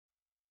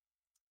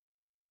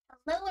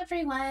Hello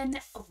everyone,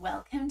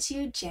 welcome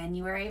to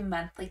January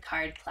Monthly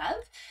Card Club.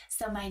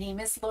 So my name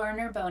is Lauren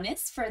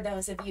Urbonis, for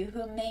those of you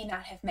who may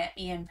not have met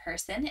me in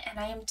person, and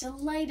I am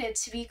delighted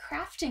to be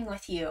crafting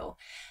with you.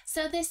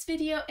 So this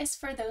video is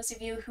for those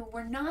of you who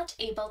were not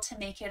able to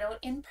make it out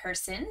in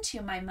person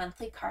to my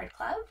monthly card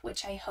club,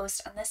 which I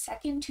host on the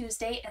second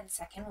Tuesday and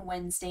second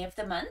Wednesday of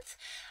the month.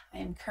 I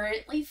am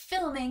currently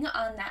filming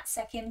on that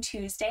second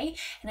Tuesday,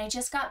 and I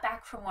just got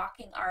back from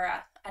walking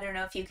Ara. I don't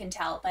know if you can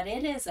tell, but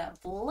it is a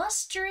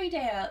blustery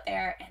day out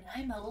there and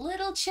I'm a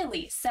little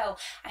chilly. So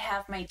I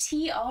have my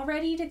tea all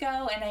ready to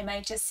go and I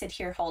might just sit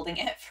here holding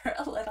it for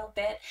a little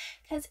bit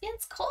because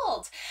it's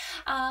cold.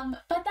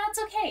 But that's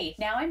okay.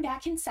 Now I'm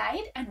back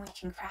inside and we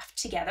can craft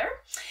together.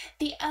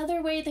 The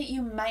other way that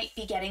you might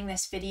be getting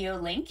this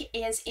video link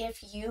is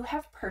if you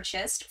have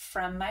purchased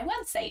from my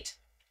website.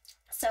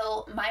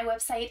 So my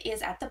website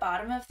is at the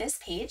bottom of this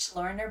page,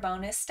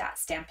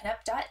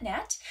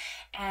 laurenurbonis.stampinup.net,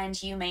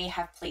 and you may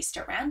have placed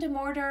a random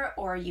order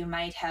or you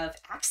might have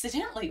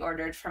accidentally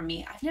ordered from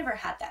me. I've never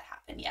had that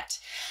happen yet.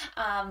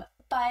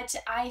 But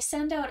I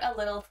send out a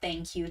little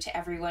thank you to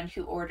everyone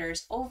who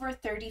orders over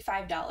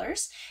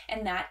 $35,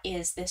 and that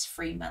is this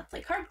free monthly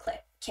card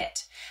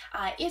kit.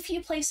 If you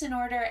place an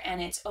order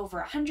and it's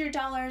over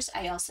 $100,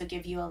 I also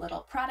give you a little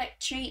product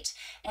treat.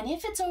 And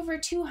if it's over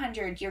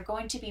 $200, you're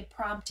going to be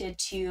prompted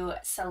to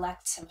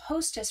select some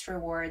hostess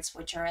rewards,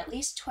 which are at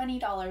least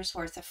 $20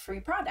 worth of free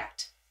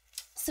product.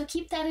 So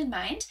keep that in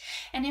mind.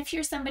 And if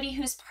you're somebody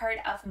who's part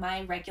of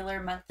my regular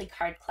monthly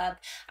card club,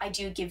 I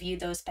do give you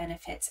those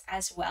benefits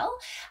as well.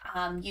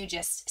 You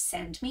just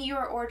send me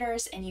your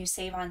orders and you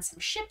save on some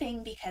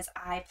shipping because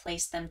I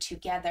place them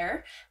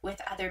together with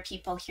other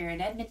people here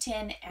in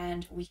Edmonton,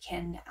 and we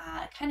can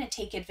kind of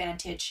take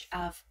advantage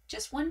of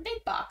just one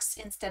big box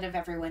instead of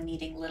everyone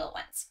needing little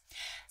ones.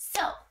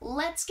 So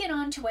let's get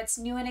on to what's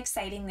new and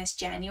exciting this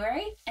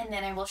January, and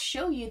then I will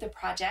show you the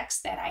projects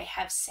that I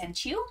have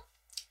sent you.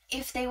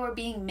 If they were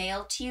being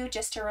mailed to you,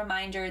 just a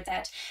reminder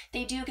that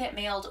they do get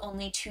mailed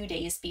only 2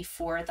 days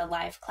before the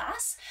live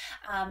class.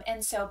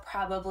 And so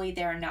probably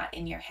they're not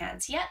in your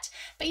hands yet,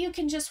 but you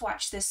can just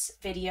watch this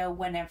video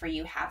whenever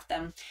you have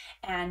them.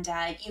 And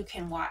you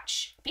can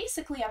watch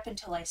basically up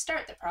until I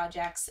start the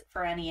projects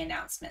for any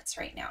announcements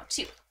right now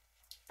too.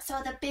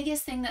 So the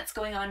biggest thing that's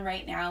going on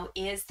right now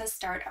is the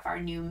start of our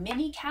new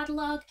mini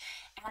catalog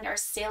and our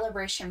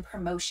celebration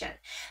promotion.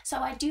 So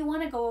I do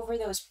want to go over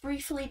those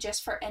briefly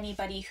just for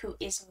anybody who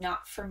is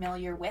not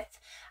familiar with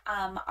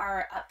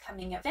our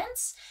upcoming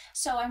events.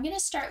 So I'm going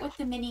to start with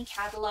the mini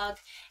catalog,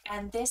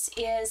 and this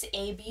is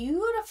a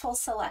beautiful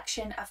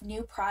selection of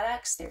new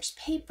products. There's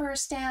paper,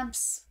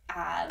 stamps,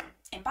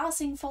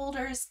 embossing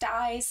folders,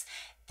 dies.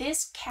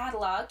 This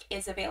catalog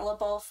is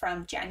available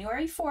from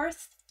January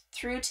 4th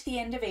through to the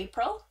end of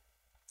April.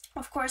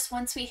 Of course,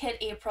 once we hit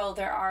April,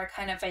 there are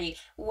kind of a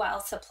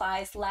while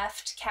supplies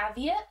left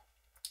caveat.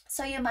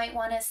 So you might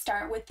want to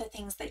start with the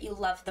things that you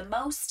love the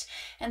most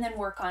and then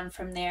work on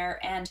from there.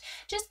 And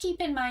just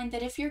keep in mind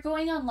that if you're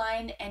going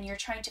online and you're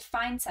trying to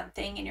find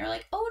something and you're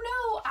like, oh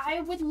no,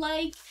 I would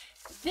like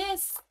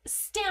this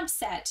stamp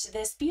set,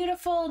 this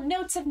beautiful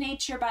Notes of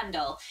Nature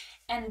bundle,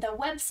 and the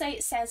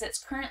website says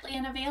it's currently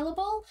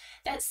unavailable,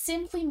 that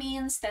simply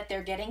means that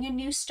they're getting a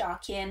new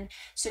stock in.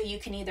 So you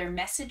can either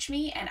message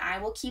me and I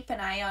will keep an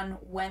eye on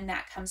when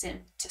that comes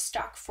into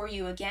stock for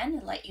you again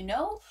and let you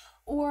know,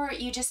 or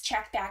you just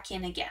check back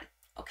in again.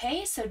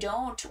 Okay, so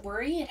don't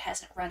worry, it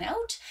hasn't run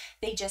out.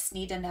 They just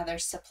need another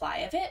supply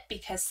of it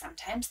because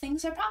sometimes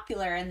things are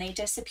popular and they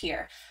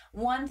disappear.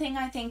 One thing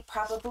I think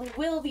probably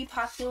will be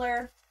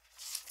popular,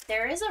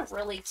 there is a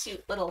really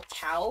cute little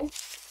cow.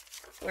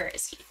 Where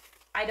is he?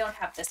 I don't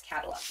have this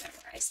catalog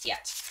memorized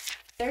yet.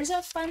 There's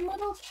a fun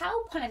little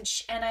cow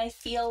punch, and I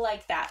feel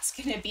like that's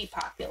going to be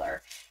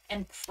popular.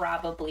 And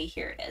probably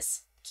here it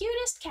is.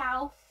 Cutest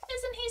cow.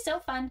 Isn't he so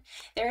fun?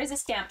 There is a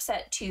stamp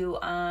set too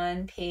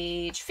on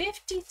page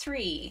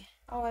 53.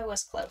 Oh, I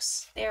was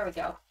close. There we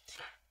go.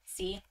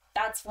 See,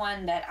 that's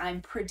one that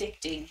I'm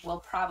predicting will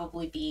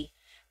probably be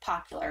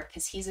popular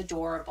because he's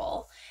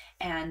adorable,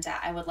 and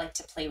I would like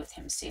to play with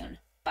him soon.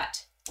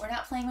 But we're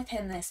not playing with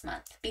him this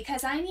month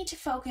because I need to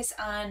focus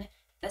on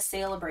the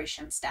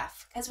celebration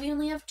stuff because we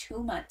only have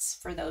 2 months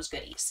for those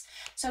goodies.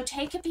 So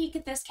take a peek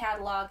at this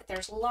catalog.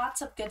 There's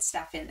lots of good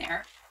stuff in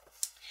there.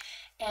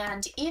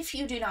 And if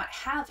you do not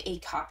have a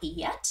copy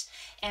yet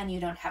and you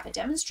don't have a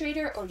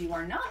demonstrator or you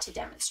are not a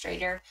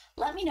demonstrator,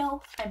 let me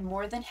know. I'm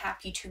more than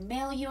happy to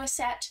mail you a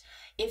set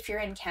if you're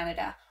in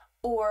Canada,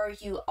 or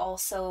you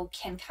also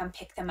can come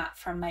pick them up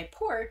from my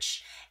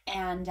porch,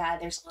 and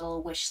there's a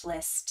little wish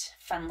list,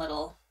 fun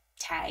little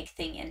tag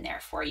thing in there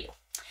for you.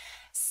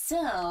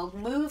 So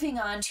moving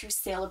on to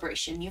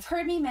celebration. You've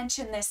heard me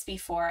mention this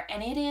before,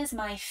 and it is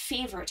my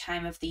favorite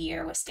time of the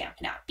year with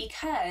Stampin' Up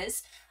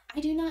because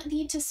I do not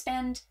need to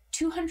spend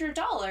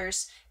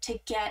 $200 to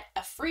get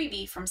a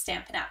freebie from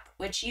Stampin' Up,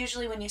 which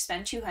usually when you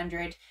spend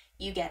 $200,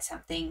 you get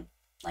something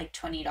like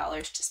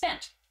 $20 to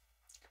spend.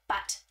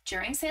 But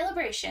during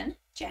celebration,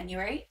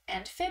 January,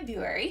 and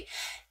February.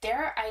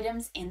 There are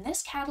items in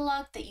this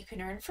catalog that you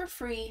can earn for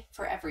free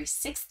for every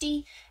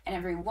 $60 and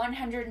every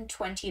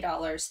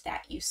 $120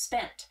 that you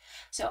spend.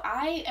 So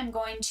I am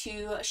going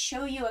to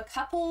show you a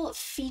couple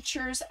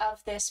features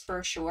of this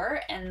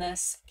brochure and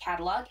this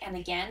catalog. And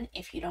again,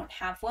 if you don't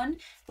have one,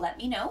 let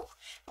me know.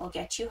 We'll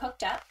get you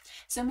hooked up.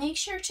 So make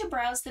sure to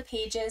browse the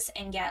pages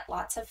and get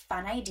lots of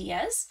fun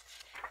ideas.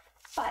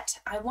 But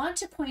I want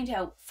to point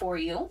out for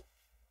you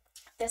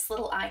this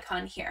little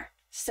icon here.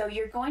 So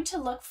you're going to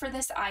look for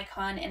this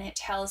icon and it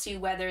tells you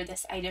whether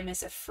this item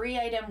is a free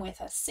item with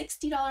a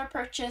 $60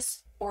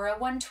 purchase or a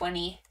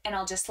 $120. And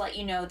I'll just let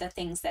you know the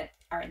things that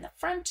are in the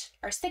front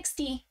are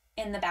 $60,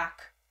 in the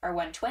back are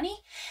 $120.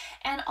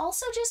 And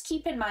also just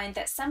keep in mind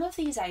that some of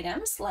these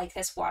items, like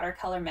this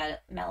watercolor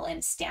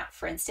melon stamp,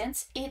 for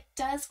instance, it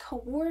does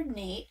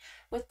coordinate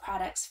with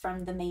products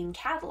from the main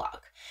catalog.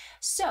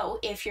 So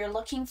if you're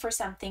looking for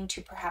something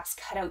to perhaps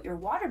cut out your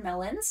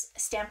watermelons,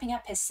 Stampin'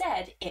 Up! Has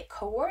said it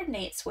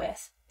coordinates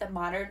with the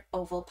Modern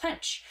Oval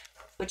Punch,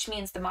 which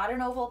means the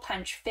Modern Oval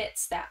Punch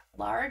fits that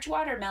large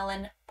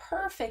watermelon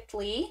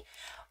perfectly.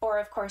 Or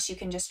of course you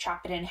can just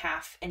chop it in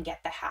half and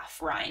get the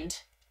half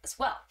rind as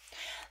well.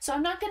 So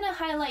I'm not going to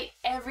highlight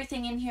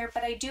everything in here,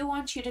 but I do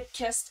want you to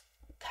just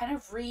kind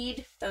of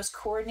read those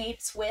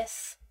coordinates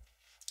with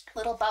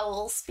little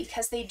bubbles,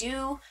 because they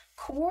do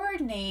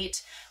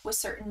coordinate with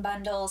certain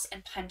bundles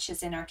and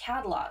punches in our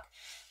catalog.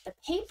 The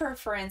paper,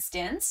 for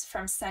instance,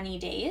 from Sunny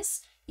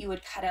Days, you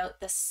would cut out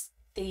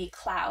the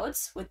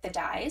clouds with the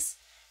dies.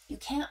 You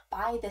can't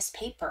buy this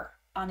paper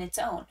on its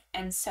own,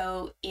 and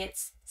so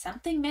it's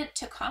something meant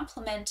to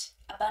complement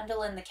a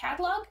bundle in the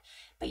catalog,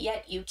 but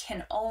yet you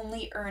can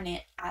only earn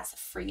it as a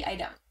free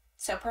item.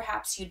 So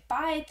perhaps you'd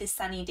buy the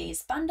Sunny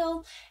Days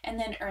bundle and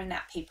then earn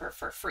that paper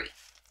for free.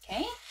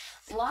 Okay,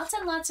 lots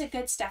and lots of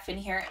good stuff in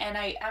here, and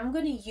I'm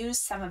going to use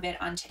some of it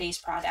on today's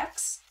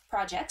projects,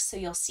 so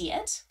you'll see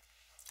it.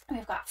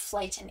 We've got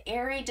Flight and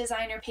Airy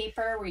designer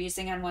paper we're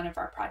using on one of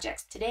our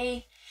projects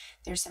today.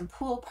 There's some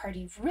pool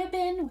party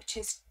ribbon, which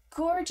is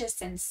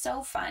gorgeous and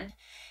so fun.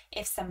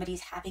 If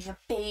somebody's having a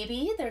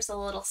baby, there's a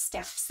little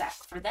stamp set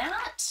for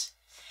that.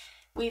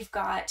 We've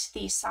got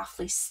the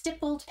softly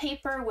stippled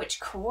paper, which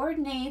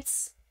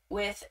coordinates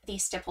with the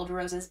Stippled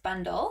Roses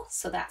bundle.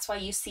 So that's why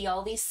you see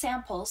all these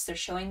samples. They're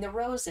showing the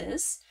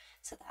roses.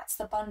 So that's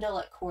the bundle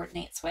it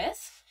coordinates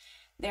with.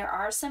 There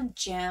are some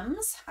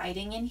gems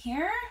hiding in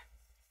here.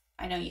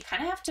 I know you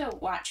kind of have to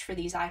watch for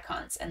these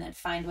icons and then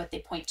find what they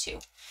point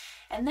to.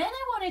 And then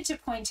I wanted to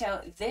point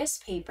out this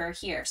paper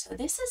here. So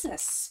this is a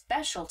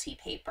specialty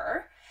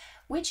paper,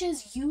 which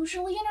is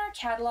usually in our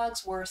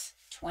catalogs worth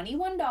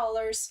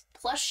 $21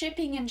 plus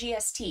shipping and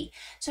GST.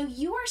 So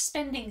you are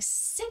spending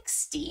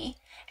 $60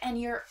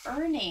 and you're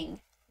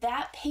earning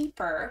that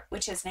paper,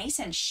 which is nice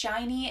and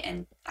shiny,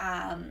 and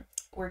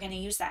we're going to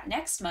use that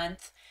next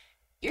month.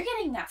 You're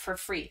getting that for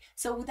free.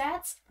 So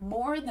that's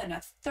more than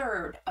a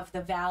third of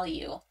the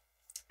value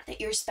that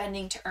you're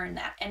spending to earn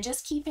that. And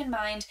just keep in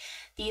mind,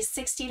 these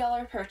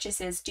 $60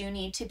 purchases do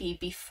need to be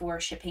before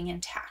shipping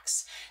and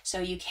tax. So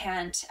you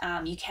can't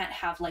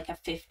have like a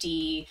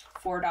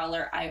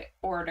 $54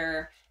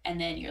 order and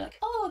then you're like,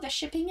 oh, the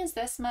shipping is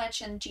this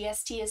much and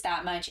GST is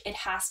that much. It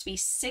has to be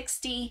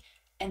 $60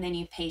 and then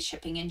you pay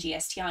shipping and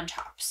GST on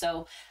top.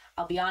 So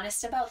I'll be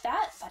honest about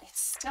that, but it's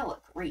still a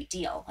great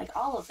deal. Like,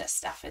 all of this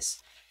stuff is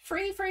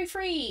free, free,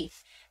 free.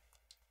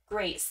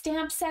 Great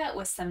stamp set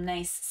with some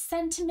nice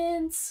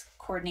sentiments,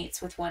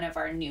 coordinates with one of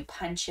our new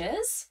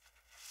punches.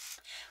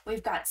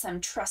 We've got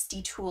some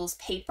Trusty Tools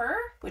paper,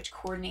 which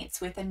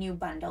coordinates with a new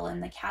bundle in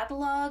the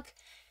catalog.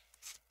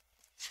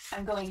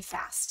 I'm going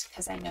fast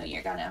because I know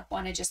you're gonna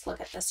want to just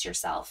look at this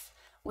yourself.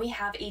 We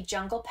have a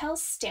Jungle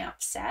Pals stamp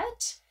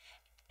set,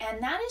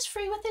 and that is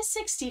free with a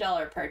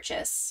 $60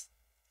 purchase.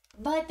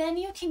 But then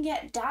you can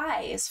get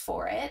dies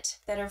for it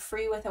that are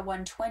free with a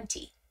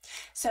 $120.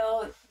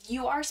 So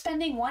you are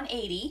spending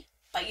 $180,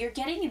 but you're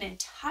getting an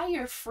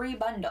entire free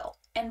bundle.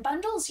 And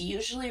bundles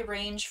usually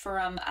range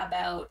from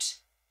about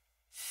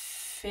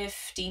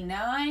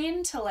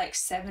 $59 to like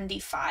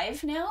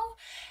 $75 now.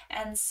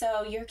 And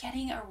so you're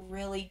getting a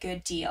really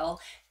good deal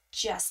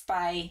just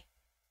by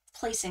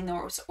placing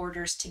those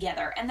orders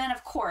together. And then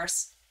of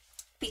course,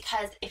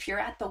 because if you're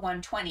at the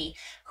 $120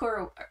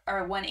 or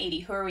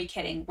 $180, who are we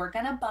kidding? We're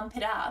gonna bump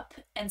it up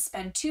and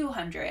spend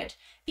 $200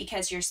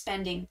 because you're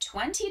spending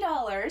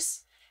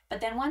 $20. But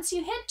then once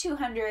you hit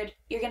 $200,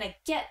 you're gonna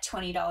get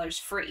 $20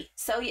 free.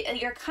 So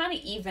you're kind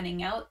of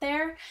evening out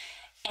there,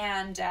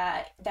 and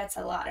that's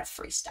a lot of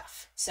free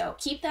stuff. So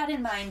keep that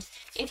in mind.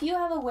 If you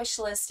have a wish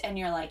list and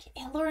you're like,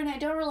 hey, Lauren, I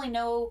don't really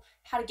know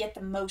how to get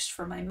the most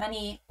for my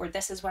money, or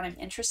this is what I'm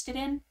interested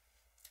in,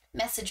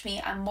 message me.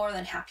 I'm more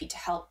than happy to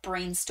help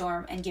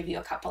brainstorm and give you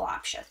a couple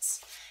options.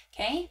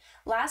 Okay,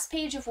 last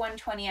page of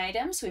 120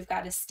 items. We've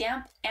got a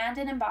stamp and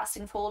an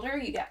embossing folder.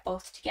 You get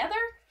both together,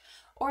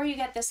 or you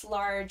get this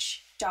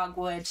large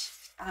dogwood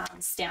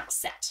stamp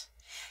set.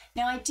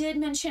 Now, I did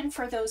mention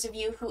for those of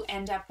you who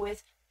end up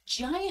with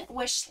giant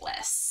wish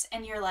lists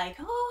and you're like,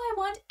 oh, I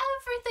want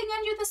everything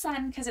under the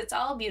sun because it's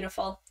all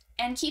beautiful.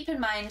 And keep in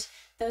mind,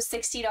 those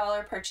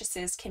 $60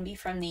 purchases can be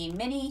from the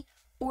mini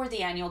or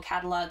the annual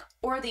catalog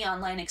or the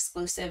online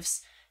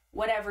exclusives.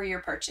 Whatever you're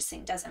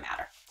purchasing, doesn't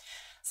matter.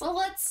 So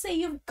let's say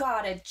you've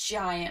got a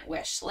giant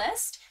wish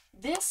list.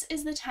 This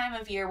is the time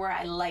of year where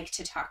I like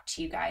to talk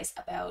to you guys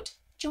about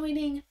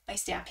joining my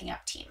Stamping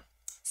Up team.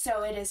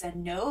 So it is a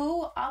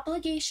no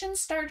obligation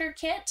starter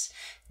kit,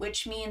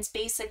 which means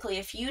basically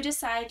if you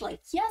decide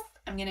like, yes,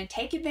 I'm going to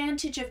take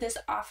advantage of this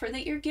offer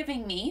that you're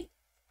giving me,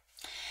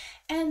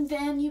 and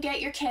then you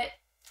get your kit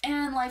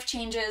and life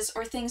changes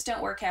or things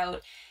don't work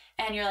out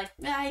and you're like,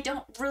 I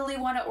don't really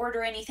want to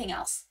order anything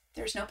else.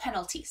 There's no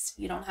penalties.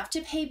 You don't have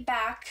to pay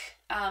back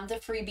the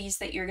freebies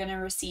that you're going to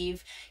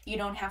receive. You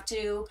don't have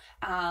to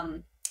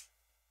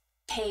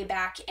pay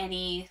back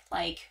any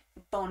like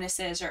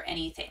bonuses or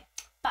anything.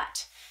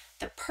 But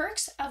the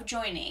perks of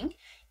joining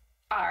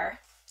are,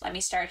 let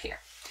me start here.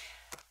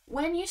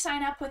 When you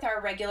sign up with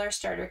our regular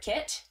starter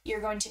kit,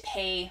 you're going to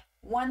pay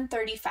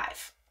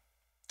 $135.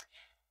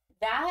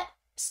 That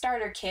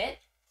starter kit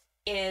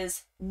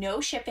is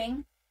no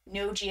shipping,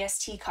 no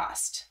GST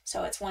cost.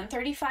 So it's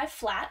 $135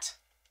 flat,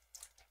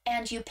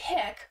 and you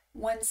pick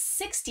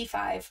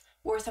 $165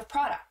 worth of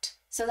product.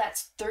 So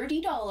that's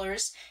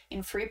 $30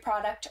 in free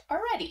product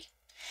already.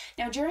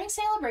 Now during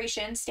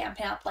celebration,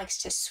 Stampin' Up! Likes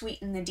to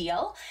sweeten the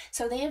deal,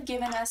 so they have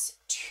given us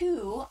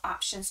 2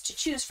 options to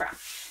choose from.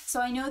 So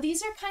I know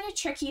these are kind of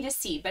tricky to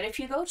see, but if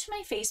you go to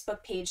my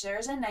Facebook page,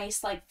 there's a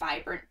nice like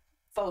vibrant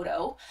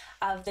photo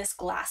of this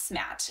glass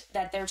mat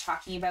that they're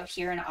talking about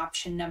here in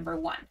option number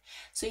 1.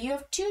 So you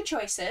have 2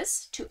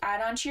 choices to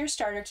add onto your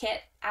starter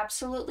kit,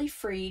 absolutely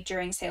free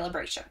during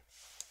celebration.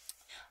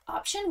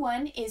 Option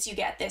 1 is you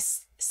get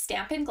this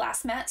Stampin'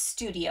 Glass Mat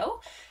Studio,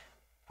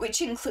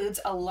 which includes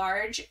a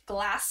large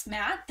glass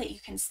mat that you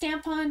can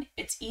stamp on.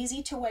 It's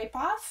easy to wipe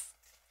off.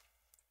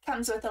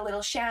 Comes with a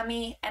little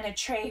chamois and a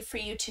tray for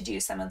you to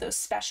do some of those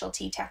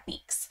specialty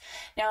techniques.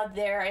 Now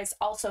there is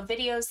also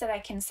videos that I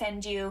can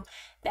send you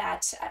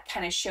that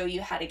kind of show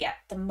you how to get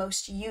the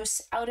most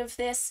use out of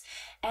this,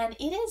 and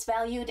it is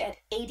valued at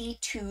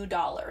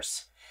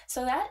 $82.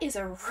 So that is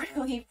a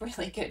really,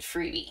 really good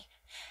freebie.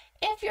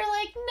 If you're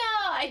like,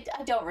 no, I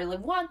don't really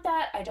want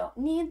that, I don't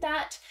need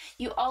that,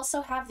 you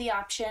also have the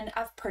option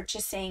of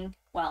purchasing,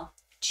 well,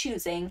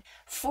 choosing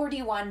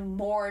 $41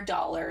 more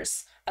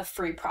of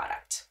free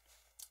product.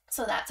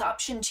 So that's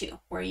option 2,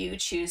 where you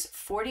choose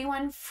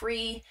 41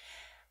 free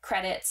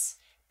credits,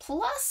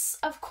 plus,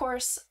 of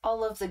course,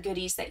 all of the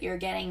goodies that you're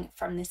getting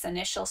from this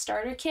initial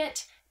starter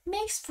kit.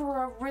 Makes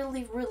for a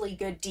really, really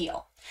good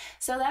deal.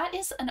 So that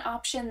is an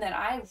option that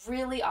I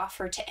really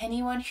offer to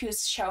anyone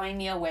who's showing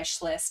me a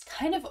wish list,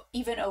 kind of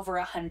even over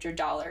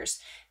 $100,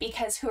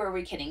 because who are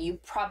we kidding? You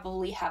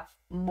probably have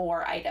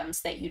more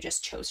items that you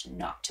just chose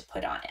not to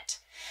put on it.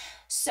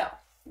 So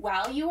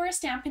while you are a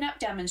Stampin' Up!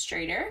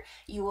 Demonstrator,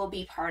 you will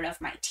be part of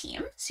my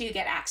team. So you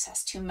get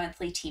access to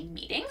monthly team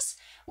meetings,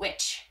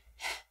 which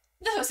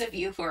those of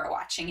you who are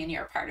watching and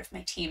you're part of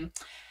my team,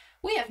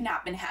 we have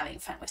not been having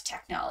fun with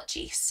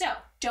technology. So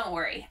don't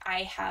worry,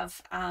 I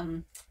have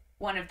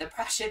one of the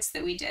projects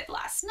that we did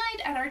last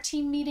night at our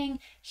team meeting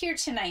here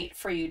tonight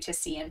for you to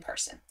see in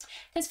person.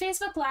 Because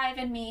Facebook Live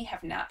and me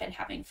have not been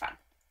having fun.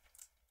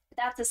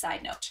 That's a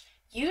side note.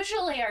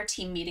 Usually our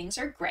team meetings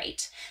are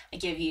great. I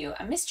give you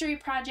a mystery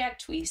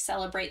project. We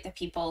celebrate the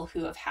people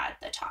who have had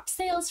the top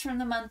sales from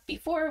the month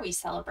before. We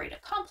celebrate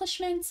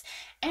accomplishments,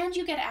 and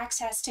you get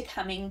access to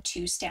coming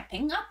to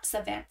Stampin' Up's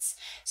events.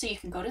 So you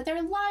can go to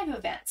their live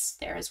events.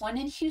 There is one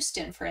in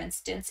Houston, for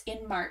instance,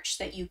 in March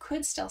that you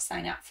could still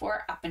sign up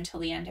for up until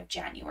the end of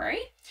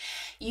January.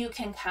 You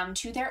can come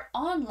to their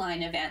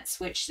online events,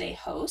 which they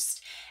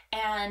host,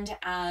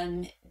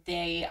 and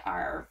they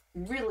are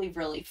really,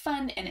 really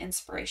fun and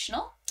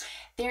inspirational.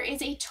 There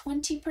is a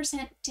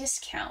 20%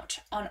 discount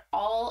on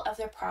all of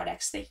the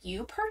products that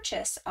you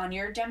purchase on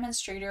your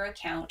demonstrator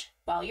account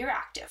while you're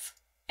active.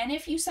 And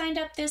if you signed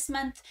up this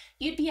month,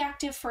 you'd be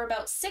active for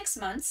about 6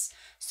 months,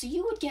 so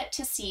you would get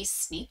to see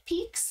sneak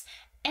peeks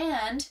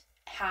and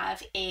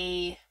have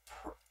a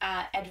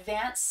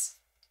advance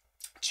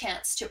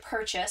chance to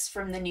purchase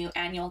from the new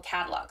annual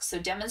catalog. So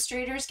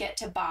demonstrators get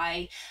to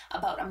buy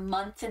about a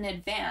month in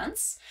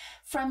advance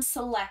from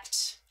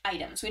select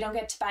items. We don't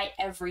get to buy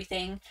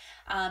everything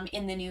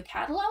in the new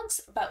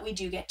catalogs, but we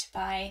do get to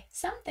buy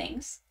some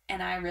things,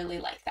 and I really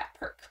like that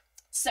perk.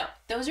 So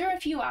those are a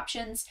few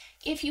options.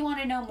 If you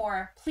want to know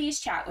more, please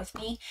chat with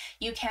me.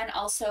 You can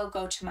also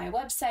go to my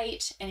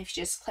website, and if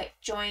you just click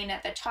join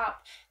at the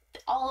top,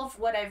 all of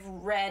what I've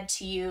read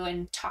to you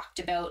and talked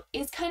about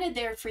is kind of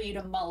there for you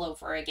to mull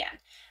over again.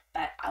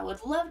 But I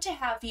would love to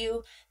have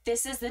you.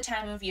 This is the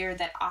time of year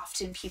that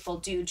often people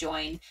do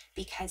join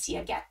because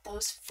you get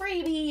those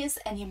freebies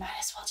and you might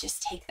as well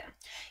just take them.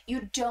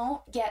 You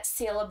don't get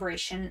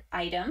celebration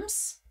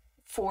items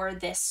for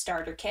this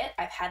starter kit.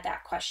 I've had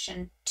that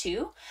question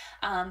too,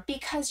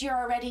 because you're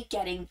already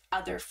getting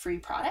other free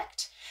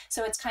product.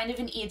 So it's kind of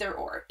an either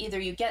or. Either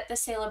you get the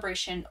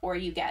celebration or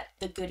you get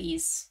the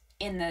goodies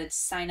in the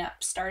sign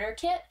up starter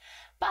kit.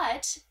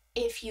 But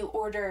if you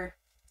order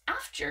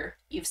after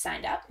you've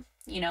signed up,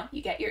 You know,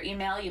 you get your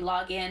email, you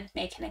log in,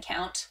 make an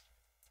account,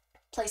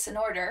 place an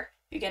order,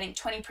 you're getting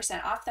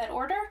 20% off that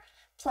order,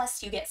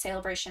 plus you get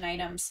Celebration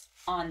items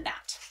on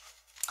that.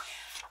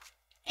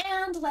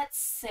 And let's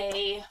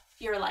say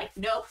you're like,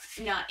 nope,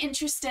 not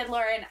interested,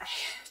 Lauren. I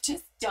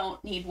just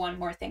don't need one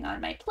more thing on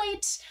my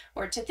plate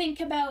or to think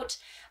about,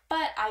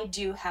 but I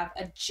do have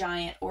a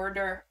giant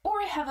order,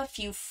 or I have a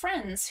few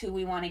friends who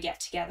we want to get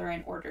together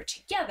and order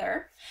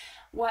together.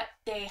 What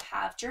they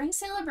have during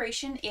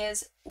Celebration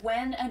is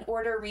when an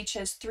order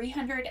reaches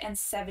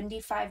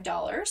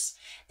 $375,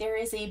 there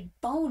is a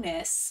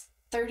bonus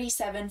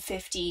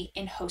 $37.50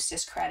 in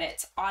hostess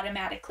credits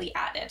automatically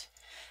added.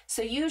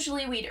 So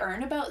usually we'd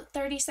earn about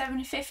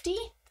 $37.50,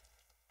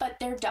 but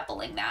they're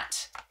doubling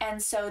that.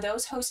 And so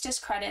those hostess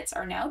credits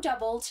are now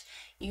doubled.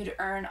 You'd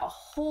earn a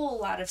whole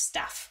lot of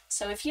stuff.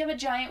 So if you have a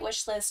giant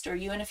wish list, or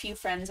you and a few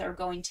friends are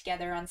going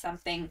together on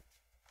something,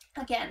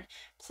 again,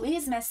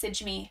 please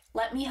message me.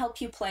 Let me help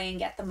you play and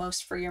get the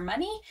most for your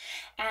money.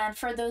 And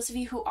for those of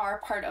you who are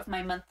part of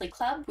my monthly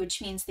club,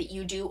 which means that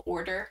you do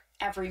order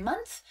every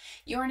month,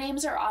 your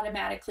names are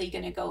automatically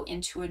going to go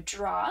into a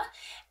draw,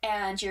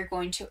 and you're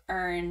going to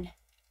earn,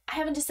 I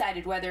haven't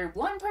decided whether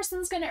one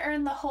person's going to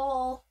earn the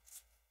whole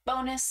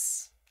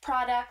bonus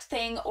product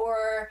thing,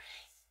 or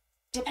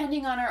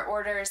depending on our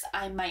orders,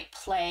 I might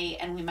play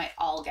and we might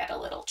all get a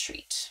little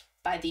treat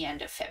by the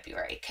end of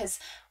February, because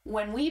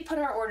when we put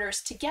our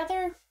orders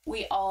together,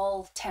 we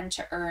all tend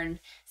to earn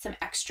some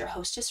extra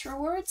hostess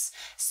rewards.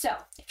 So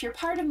if you're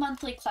part of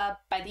monthly club,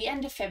 by the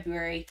end of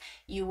February,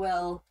 you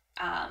will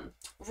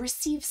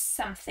receive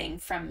something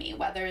from me,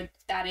 whether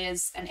that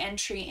is an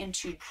entry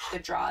into the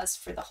draws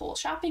for the whole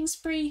shopping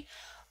spree,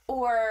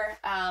 or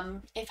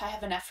if I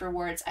have enough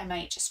rewards, I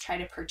might just try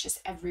to purchase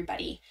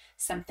everybody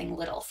something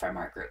little from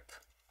our group.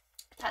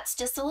 That's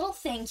just a little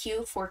thank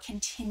you for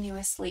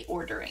continuously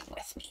ordering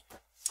with me.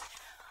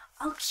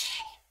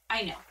 Okay,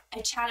 I know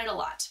I chatted a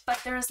lot, but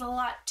there's a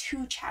lot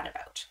to chat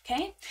about,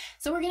 okay?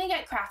 So we're gonna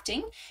get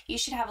crafting. You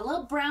should have a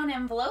little brown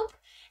envelope,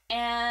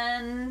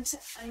 and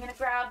I'm gonna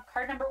grab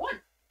card number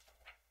 1.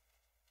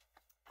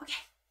 Okay.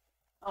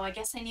 Oh, I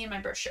guess I need my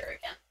brochure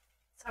again.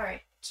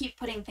 Sorry, keep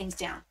putting things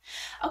down.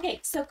 Okay,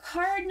 so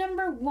card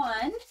number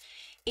 1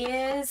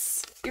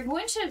 is, you're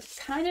going to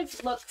kind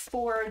of look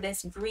for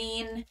this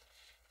green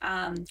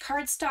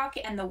cardstock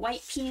and the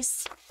white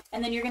piece,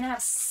 and then you're going to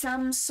have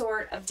some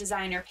sort of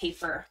designer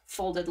paper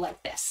folded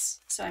like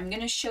this. So I'm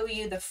going to show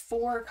you the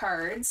 4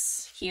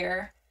 cards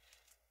here,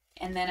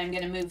 and then I'm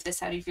going to move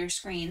this out of your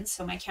screen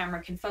so my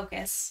camera can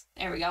focus.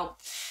 There we go.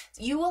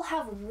 You will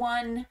have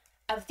one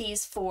of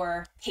these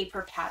 4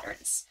 paper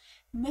patterns,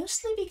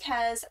 mostly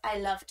because I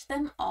loved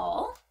them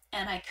all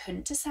and I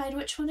couldn't decide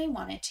which one I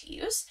wanted to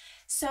use,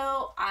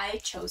 so I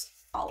chose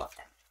all of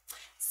them.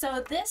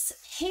 So this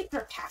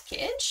paper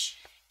package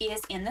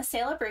is in the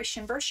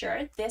Celebration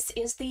brochure. This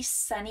is the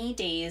Sunny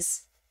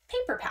Days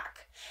paper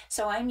pack.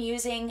 So I'm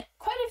using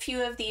quite a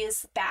few of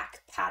these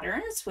back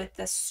patterns with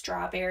the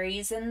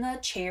strawberries and the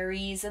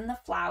cherries and the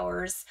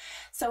flowers.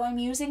 So I'm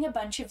using a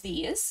bunch of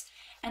these,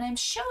 and I'm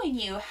showing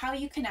you how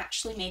you can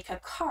actually make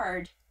a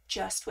card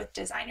just with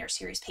designer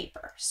series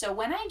paper. So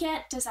when I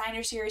get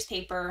designer series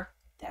paper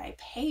that I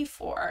pay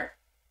for,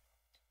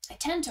 I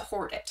tend to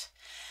hoard it.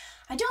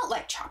 I don't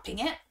like chopping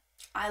it.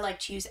 I like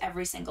to use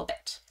every single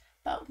bit.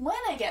 But when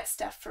I get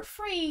stuff for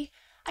free,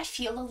 I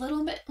feel a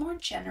little bit more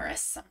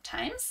generous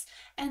sometimes.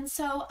 And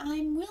so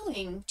I'm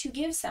willing to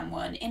give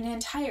someone an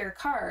entire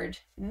card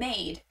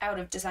made out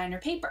of designer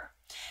paper.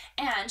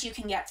 And you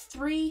can get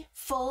 3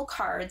 full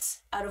cards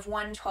out of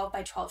one 12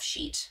 by 12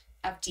 sheet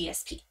of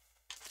DSP.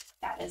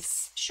 That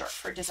is short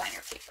for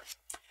designer paper.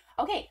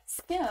 Okay,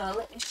 so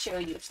let me show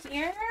you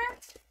here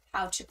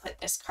how to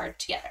put this card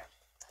together.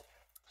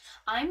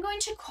 I'm going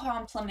to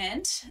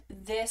complement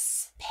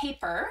this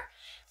paper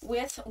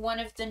with one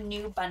of the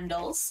new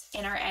bundles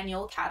in our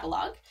annual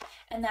catalog,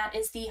 and that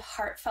is the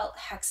Heartfelt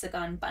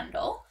Hexagon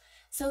bundle.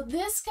 So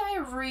this guy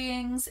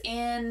rings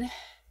in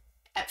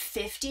at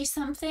 50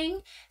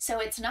 something, so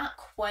it's not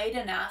quite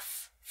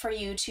enough for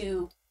you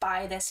to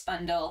buy this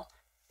bundle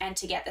and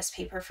to get this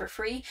paper for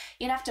free.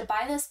 You'd have to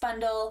buy this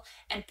bundle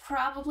and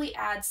probably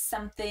add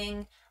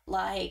something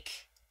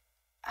like,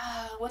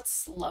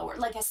 what's lower?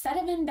 Like a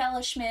set of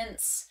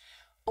embellishments,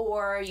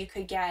 or you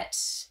could get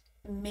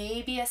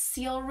maybe a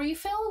seal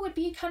refill would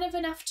be kind of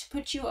enough to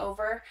put you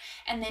over,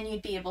 and then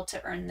you'd be able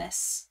to earn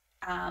this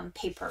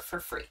paper for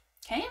free.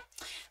 Okay,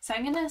 so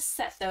I'm gonna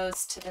set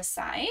those to the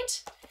side,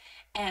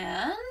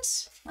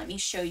 and let me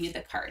show you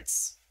the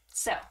cards.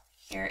 So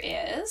here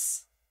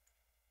is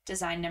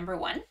design number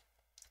 1,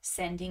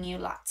 sending you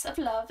lots of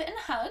love and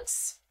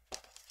hugs.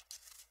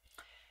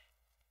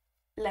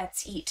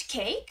 Let's eat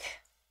cake.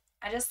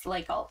 I just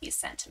like all these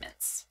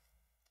sentiments.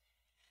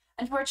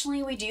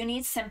 Unfortunately, we do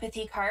need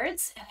sympathy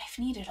cards, and I've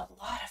needed a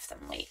lot of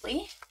them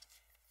lately,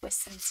 with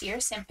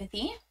sincere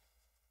sympathy.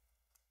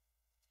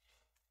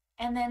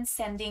 And then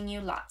sending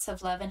you lots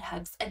of love and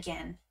hugs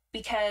again,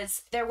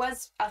 because there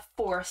was a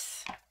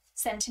 4th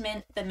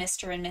sentiment, the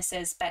Mr. and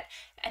Mrs., but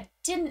I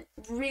didn't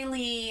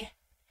really,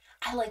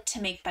 I like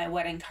to make my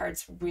wedding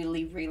cards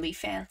really, really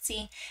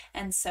fancy,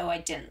 and so I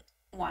didn't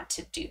want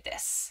to do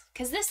this,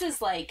 because this is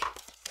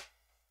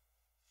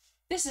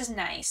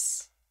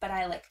nice, but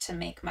I like to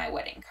make my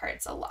wedding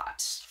cards a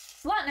lot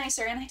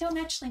nicer, and I don't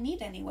actually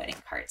need any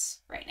wedding cards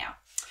right now.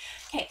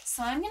 Okay,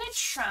 so I'm gonna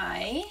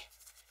try,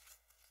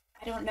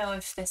 I don't know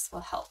if this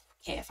will help.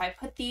 Okay, if I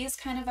put these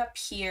kind of up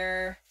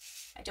here,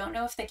 I don't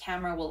know if the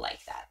camera will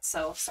like that,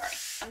 so sorry.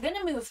 I'm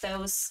gonna move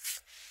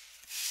those.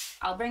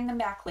 I'll bring them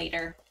back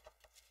later.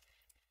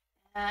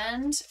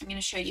 And I'm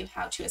gonna show you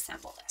how to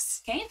assemble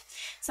this, okay?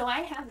 So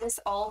I have this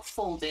all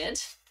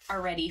folded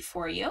already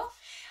for you.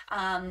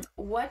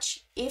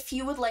 If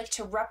you would like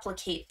to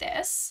replicate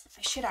this,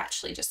 I should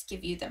actually just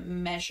give you the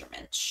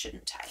measurements,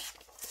 shouldn't I?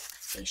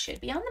 They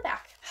should be on the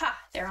back. Ha,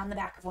 they're on the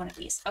back of one of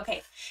these.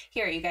 Okay,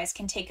 here, you guys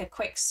can take a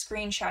quick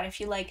screenshot if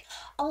you like.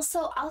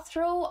 Also, I'll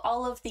throw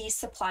all of the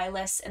supply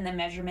lists and the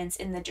measurements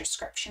in the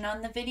description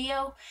on the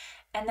video,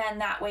 and then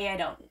that way I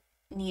don't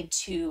need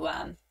to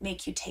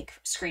make you take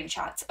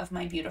screenshots of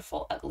my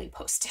beautiful, ugly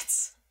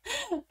Post-its.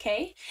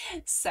 Okay,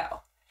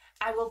 so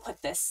I will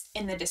put this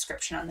in the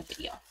description on the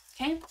video.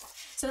 Okay,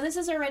 so this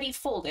is already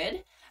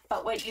folded,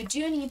 but what you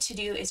do need to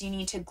do is you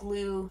need to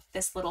glue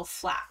this little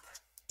flap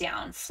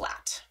down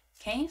flat.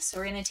 Okay, so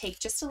we're going to take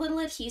just a little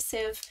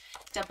adhesive,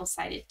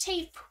 double-sided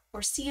tape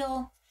or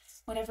seal,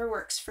 whatever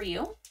works for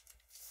you,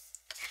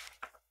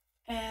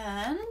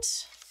 and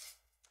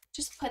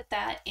just put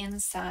that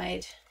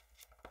inside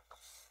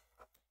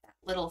that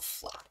little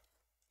flap.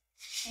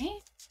 Okay.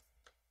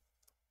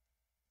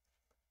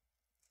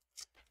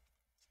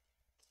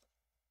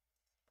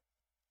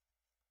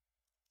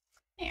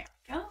 There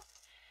we go.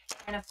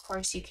 And of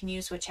course you can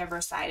use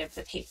whichever side of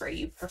the paper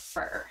you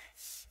prefer.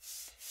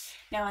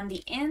 Now on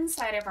the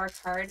inside of our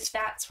card,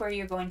 that's where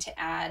you're going to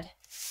add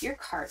your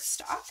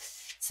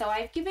cardstock. So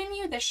I've given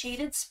you the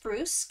shaded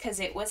spruce because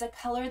it was a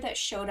color that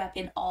showed up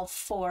in all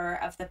 4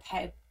 of the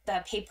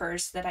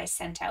papers that I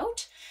sent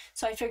out.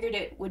 So I figured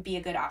it would be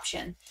a good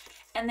option.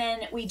 And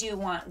then we do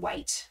want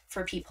white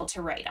for people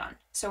to write on.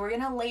 So we're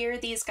going to layer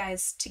these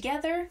guys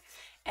together,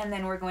 and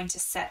then we're going to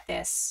set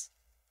this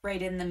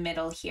right in the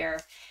middle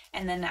here.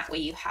 And then that way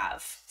you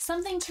have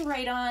something to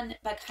write on,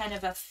 but kind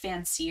of a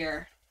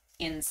fancier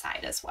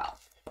inside as well.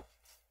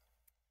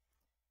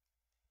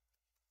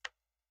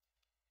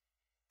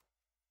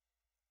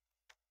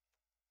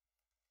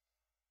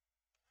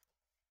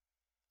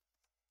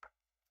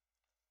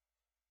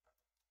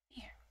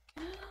 Here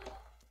we go.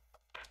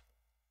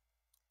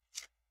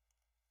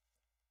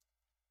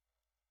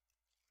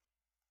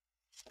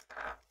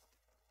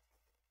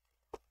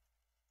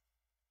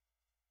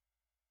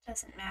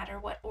 Doesn't matter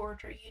what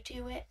order you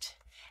do it.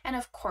 And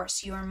of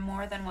course, you are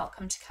more than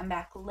welcome to come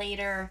back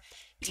later.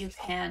 You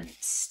can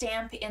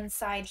stamp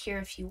inside here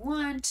if you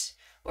want,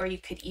 or you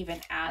could even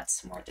add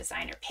some more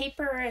designer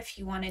paper if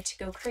you wanted to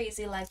go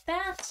crazy like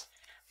that.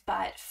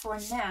 But for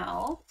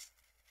now,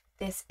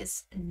 this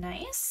is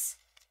nice.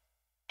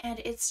 And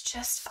it's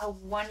just a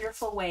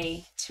wonderful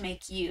way to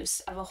make use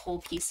of a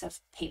whole piece of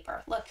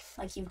paper. Look,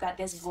 like you've got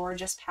this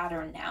gorgeous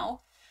pattern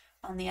now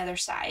on the other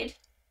side.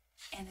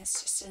 And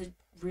it's just a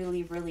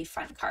really, really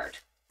fun card.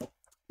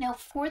 Now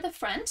for the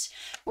front,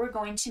 we're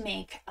going to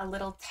make a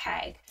little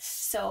tag.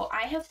 So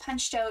I have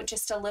punched out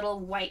just a little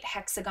white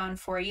hexagon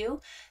for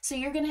you. So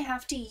you're going to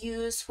have to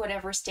use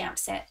whatever stamp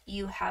set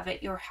you have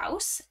at your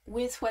house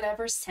with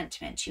whatever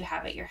sentiment you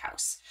have at your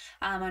house.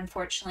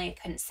 Unfortunately,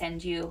 I couldn't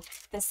send you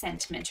the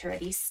sentiment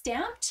already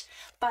stamped,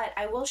 but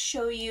I will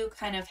show you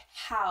kind of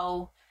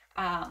how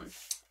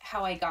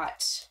I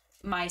got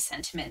my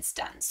sentiments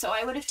done. So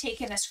I would have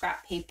taken a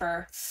scrap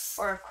paper,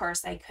 or of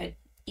course I could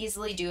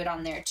easily do it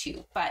on there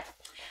too, but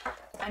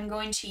I'm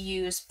going to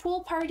use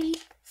Pool Party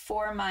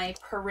for my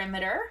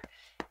perimeter,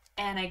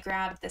 and I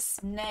grabbed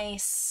this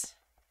nice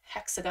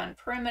hexagon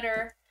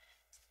perimeter,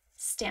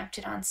 stamped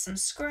it on some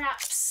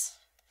scraps,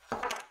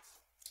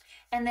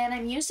 and then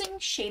I'm using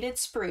shaded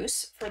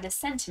spruce for the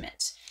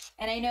sentiment.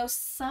 And I know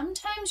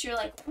sometimes you're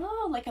like,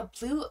 oh, like a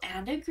blue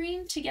and a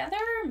green together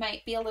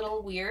might be a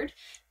little weird,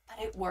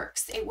 but it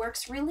works. It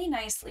works really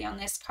nicely on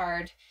this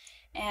card.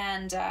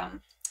 And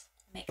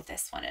make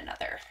this one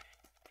another.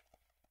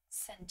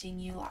 Sending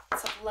you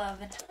lots of love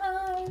and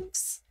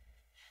hugs.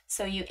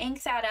 So you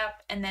ink that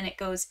up, and then it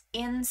goes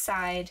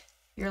inside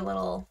your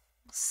little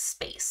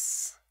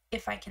space,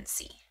 if I can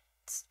see.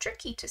 It's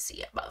tricky to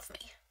see above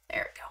me.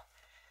 There we go.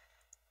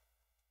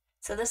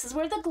 So this is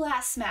where the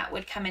glass mat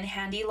would come in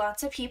handy.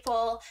 Lots of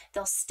people,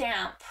 they'll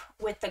stamp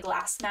with the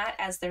glass mat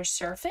as their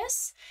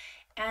surface.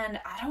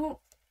 And I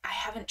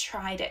haven't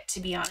tried it,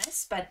 to be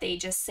honest, but they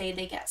just say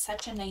they get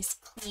such a nice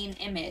clean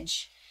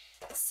image.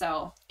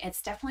 So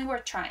it's definitely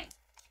worth trying.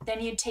 Then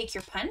you'd take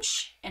your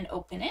punch and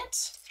open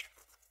it.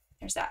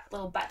 There's that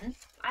little button.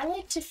 I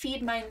like to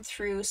feed mine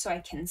through so I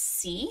can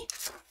see.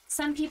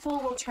 Some people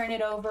will turn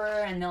it over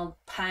and they'll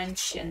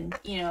punch and,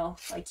 you know,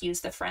 like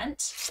use the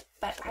front.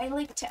 But I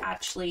like to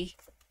actually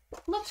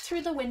look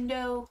through the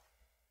window,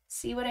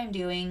 see what I'm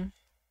doing,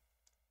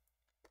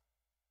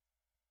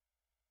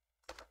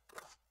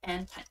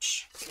 and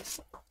punch.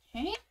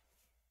 Okay.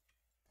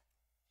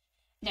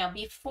 Now,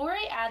 before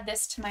I add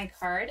this to my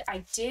card,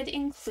 I did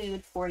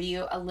include for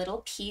you a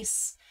little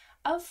piece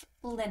of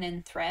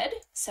linen thread.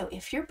 So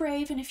if you're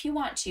brave and if you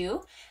want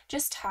to,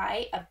 just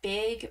tie a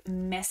big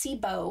messy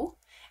bow,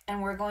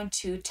 and we're going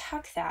to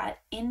tuck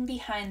that in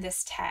behind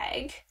this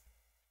tag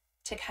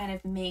to kind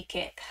of make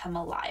it come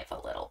alive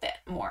a little bit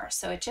more.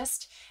 So it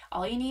just,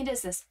 all you need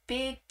is this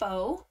big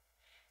bow,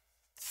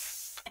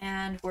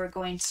 and we're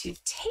going to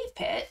tape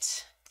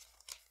it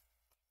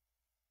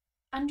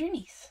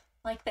underneath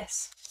like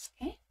this.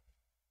 Okay,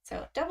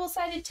 so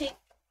double-sided tape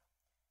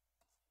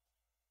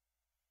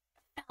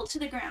fell to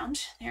the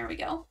ground. There we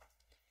go.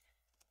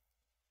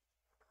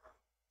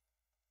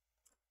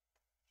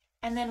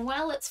 And then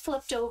while it's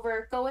flipped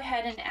over, go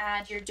ahead and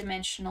add your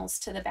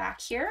dimensionals to the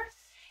back here,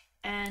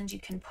 and you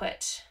can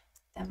put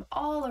them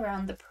all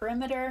around the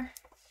perimeter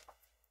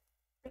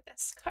for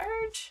this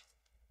card.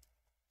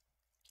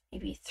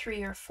 Maybe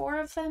 3 or 4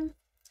 of them.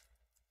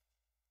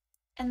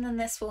 And then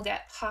this will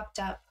get popped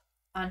up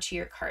onto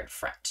your card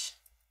front.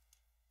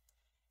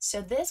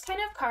 So this kind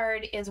of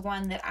card is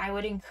one that I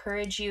would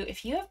encourage you,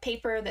 if you have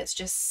paper that's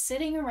just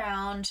sitting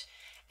around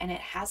and it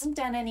hasn't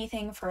done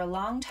anything for a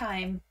long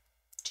time,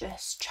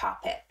 just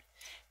chop it.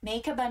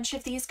 Make a bunch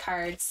of these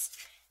cards,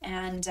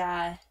 and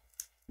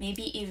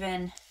maybe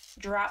even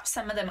drop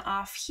some of them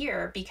off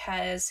here,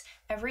 because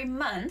every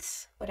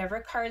month,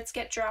 whatever cards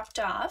get dropped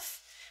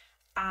off,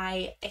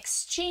 I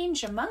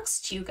exchange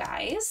amongst you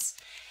guys,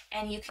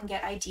 and you can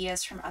get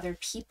ideas from other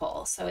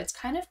people. So it's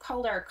kind of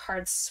called our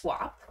card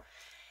swap.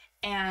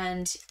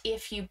 And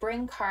if you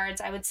bring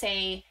cards, I would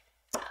say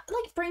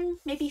like bring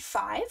maybe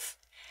 5,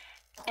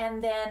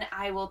 and then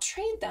I will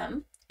trade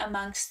them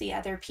amongst the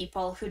other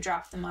people who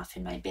drop them off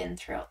in my bin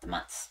throughout the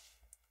month.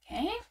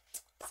 Okay,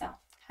 so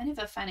kind of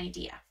a fun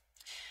idea.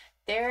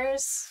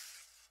 There's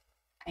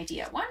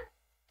idea 1.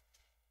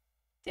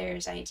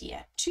 There's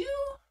idea 2.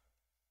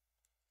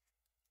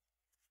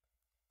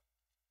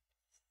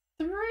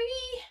 3.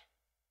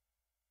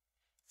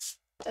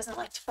 Doesn't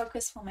like to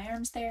focus while my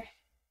arm's there.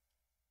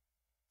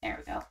 There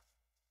we go.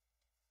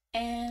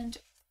 And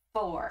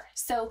 4.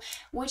 So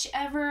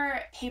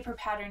whichever paper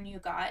pattern you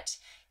got,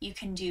 you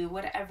can do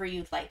whatever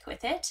you'd like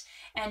with it.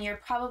 And you're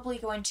probably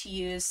going to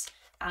use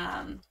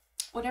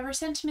whatever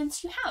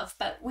sentiments you have.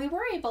 But we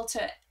were able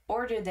to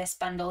order this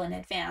bundle in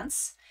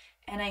advance,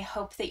 and I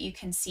hope that you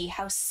can see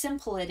how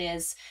simple it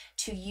is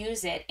to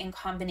use it in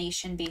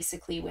combination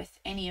basically with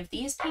any of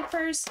these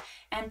papers,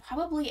 and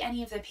probably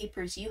any of the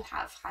papers you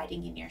have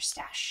hiding in your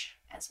stash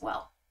as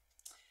well.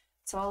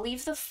 So I'll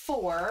leave the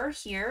 4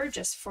 here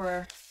just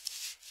for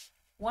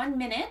 1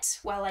 minute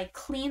while I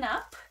clean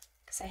up,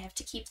 because I have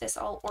to keep this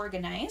all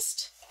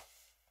organized.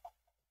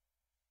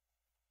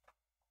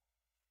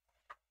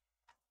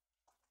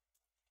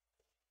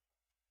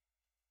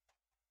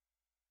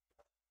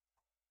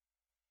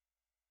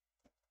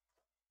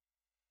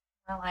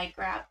 While I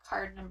grab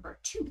card number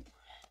 2.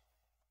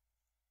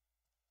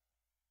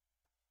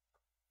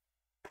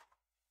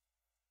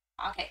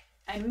 Okay,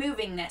 I'm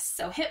moving this,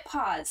 so hit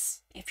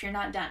pause if you're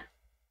not done.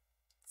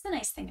 It's a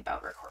nice thing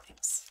about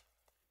recordings.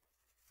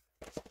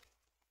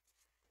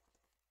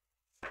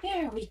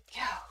 There we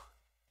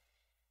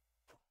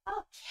go.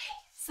 Okay,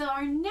 so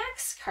our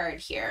next card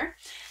here,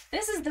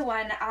 this is the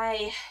one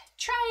I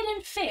tried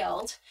and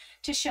failed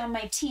to show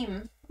my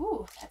team.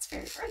 Ooh, that's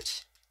very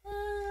bright.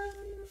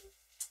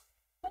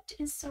 What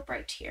is so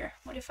bright here?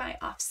 What if I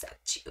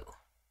offset you?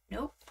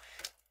 Nope.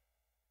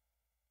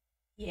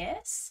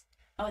 Yes.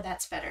 Oh,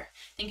 that's better.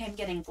 I think I'm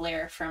getting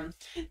glare from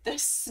the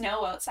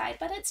snow outside,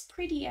 but it's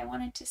pretty. I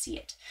wanted to see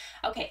it.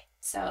 Okay,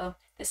 so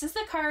this is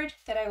the card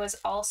that I was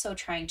also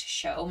trying to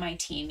show my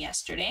team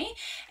yesterday,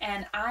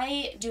 and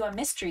I do a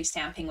mystery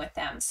stamping with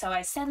them. So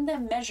I send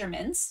them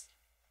measurements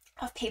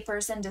of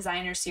papers and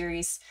designer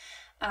series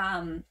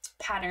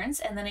patterns,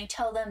 and then I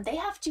tell them they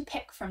have to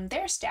pick from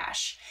their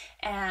stash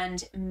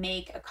and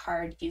make a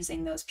card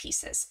using those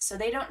pieces. So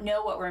they don't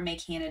know what we're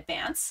making in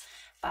advance,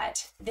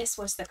 but this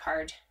was the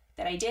card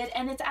that I did,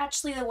 and it's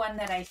actually the one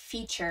that I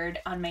featured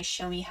on my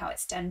Show Me How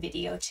It's Done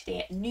video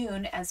today at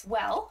noon as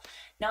well.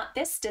 Not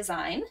this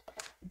design,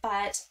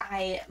 but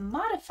I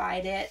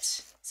modified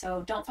it,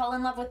 so don't fall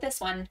in love with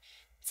this one.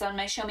 It's on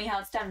my Show Me How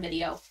It's Done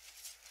video.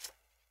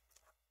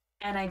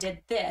 And I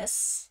did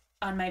this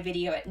on my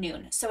video at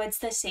noon. So it's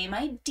the same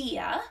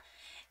idea,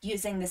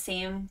 using the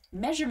same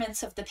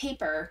measurements of the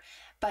paper,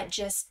 but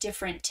just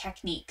different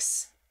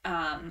techniques.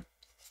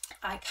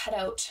 I cut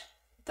out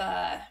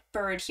the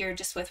bird here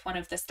just with one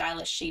of the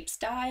Stylish Shapes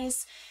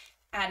dies,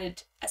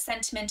 added a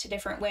sentiment a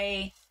different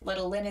way,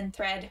 little linen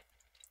thread.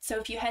 So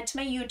if you head to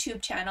my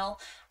YouTube channel,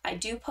 I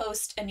do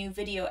post a new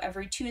video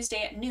every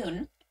Tuesday at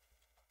noon.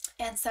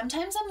 And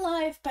sometimes I'm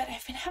live, but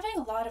I've been having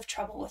a lot of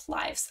trouble with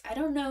lives. I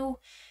don't know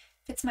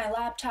if it's my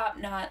laptop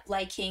not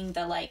liking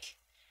the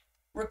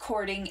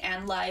recording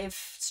and live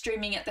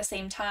streaming at the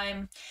same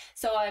time.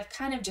 So I've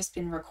kind of just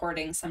been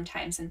recording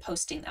sometimes and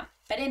posting them.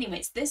 But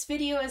anyways, this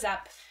video is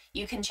up.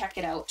 You can check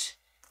it out.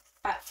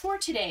 But for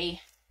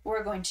today,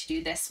 we're going to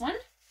do this one.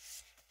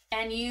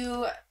 And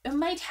you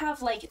might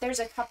have like, there's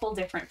a couple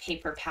different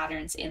paper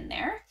patterns in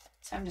there.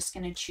 So I'm just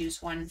going to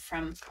choose one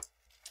from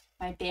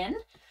my bin.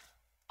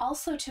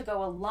 Also, to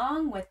go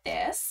along with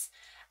this,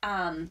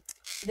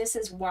 this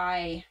is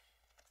why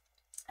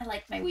I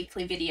like my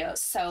weekly videos.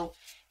 So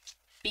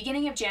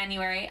beginning of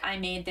January, I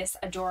made this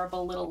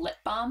adorable little lip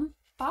balm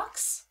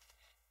box.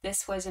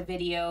 This was a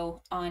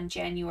video on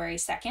January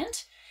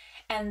 2nd.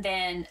 And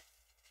then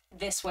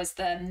this was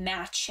the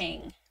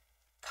matching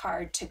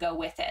card to go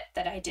with it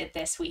that I did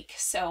this week.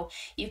 So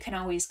you can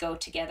always go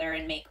together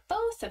and make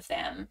both of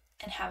them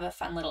and have a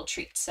fun little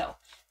treat. So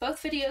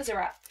both videos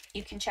are up.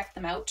 You can check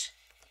them out.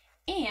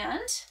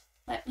 And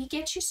let me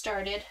get you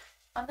started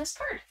on this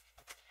card.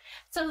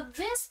 So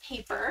this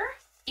paper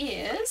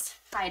is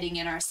hiding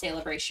in our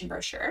celebration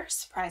brochure.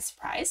 Surprise,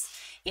 surprise.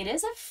 It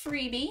is a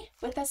freebie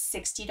with a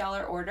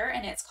 $60 order,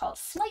 and it's called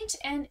Flight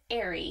and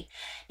Airy.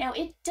 Now,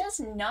 it does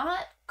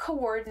not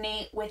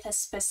coordinate with a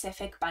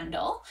specific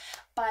bundle,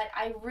 but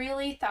I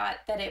really thought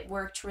that it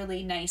worked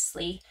really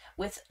nicely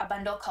with a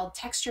bundle called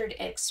Textured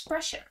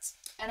Expressions.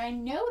 And I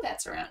know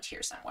that's around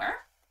here somewhere.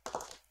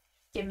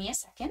 Give me a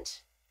second.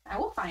 I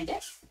will find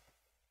it.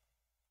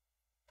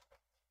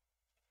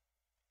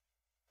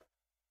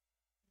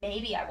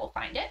 Maybe I will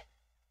find it.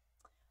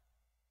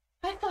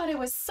 I thought it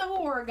was so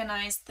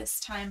organized this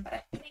time, but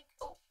I think,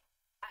 oh,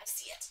 I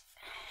see it.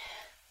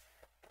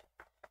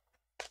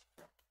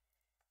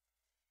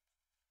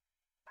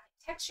 By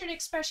textured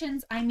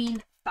expressions, I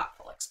mean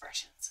thoughtful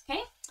expressions,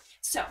 okay?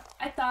 So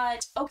I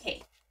thought,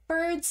 okay,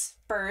 birds,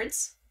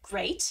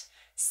 great.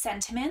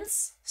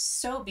 Sentiments,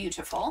 so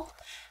beautiful.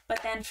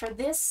 But then for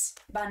this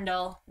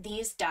bundle,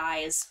 these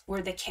dies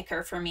were the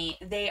kicker for me.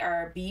 They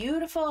are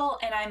beautiful,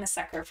 and I'm a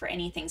sucker for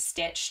anything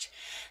stitched.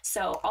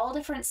 So all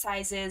different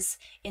sizes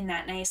in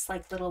that nice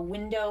like little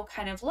window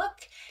kind of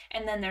look.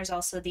 And then there's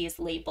also these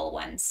label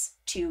ones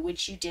too,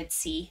 which you did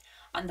see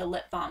on the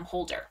lip balm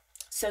holder.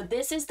 So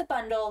this is the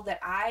bundle that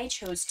I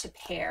chose to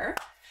pair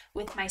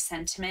with my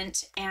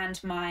sentiment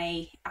and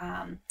my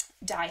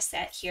die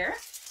set here.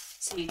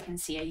 So you can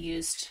see I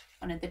used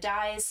one of the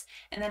dies,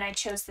 and then I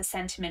chose the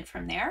sentiment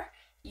from there.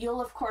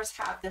 You'll of course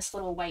have this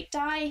little white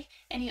die,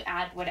 and you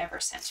add whatever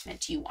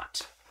sentiment you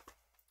want.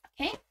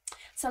 Okay,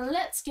 so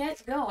let's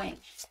get going.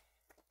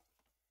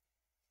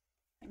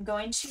 I'm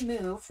going to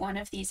move one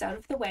of these out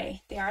of the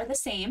way. They are the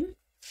same,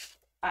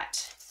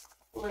 but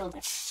a little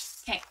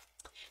different. Okay,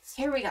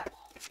 here we go.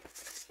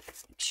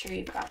 Make sure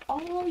you've got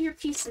all your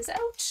pieces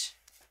out.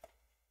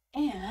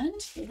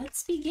 And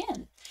let's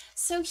begin.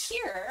 So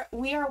here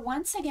we are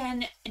once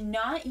again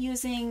not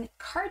using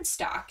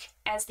cardstock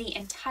as the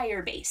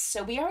entire base.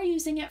 So we are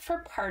using it for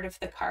part of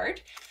the card,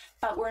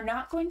 but we're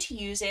not going to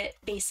use it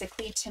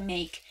basically to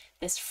make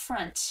this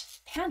front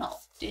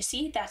panel. Do you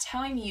see? That's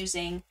how I'm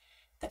using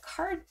the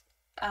card,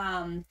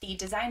 the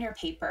designer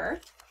paper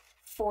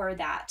for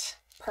that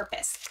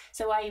purpose.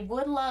 So I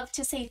would love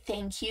to say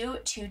thank you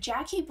to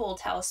Jackie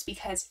Bolthouse,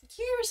 because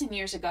years and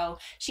years ago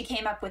she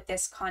came up with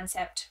this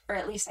concept, or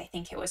at least I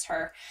think it was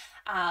her,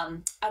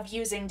 of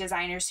using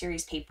designer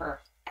series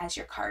paper as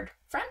your card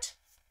front.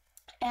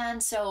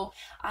 And so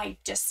I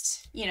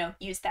just, you know,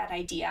 used that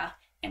idea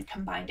and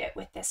combined it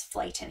with this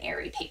Flight and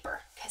Airy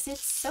paper because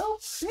it's so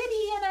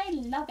pretty and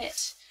I love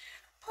it.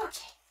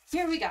 Okay,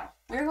 here we go.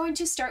 We're going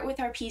to start with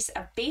our piece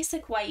of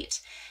basic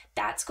white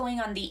that's going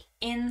on the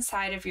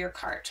inside of your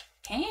card.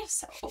 Okay,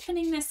 so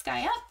opening this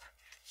guy up,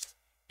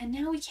 and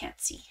now we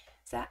can't see.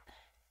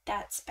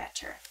 That's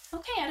better.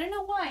 Okay, I don't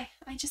know why.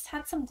 I just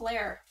had some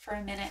glare for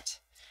a minute.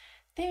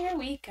 There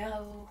we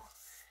go.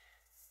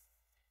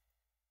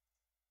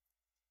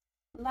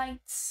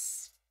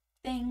 Lights,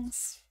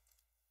 things,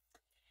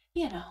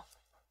 you know.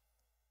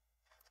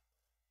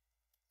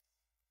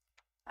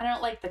 I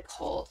don't like the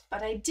cold,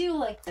 but I do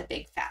like the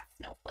big fat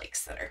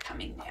snowflakes that are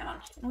coming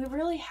down. And we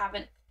really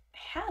haven't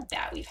had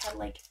that. We've had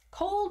like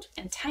cold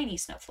and tiny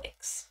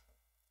snowflakes.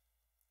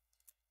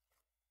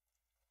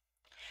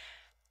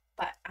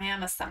 But I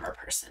am a summer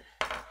person.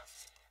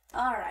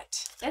 All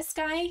right, this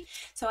guy.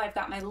 So I've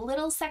got my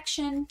little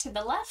section to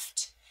the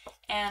left,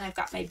 and I've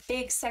got my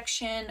big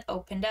section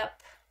opened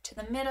up to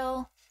the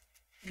middle.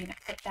 I'm gonna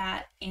put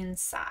that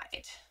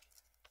inside.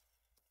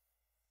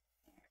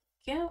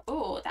 There we go.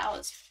 Oh, that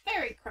was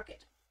very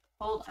crooked.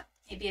 Hold on,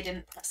 maybe I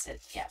didn't press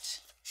it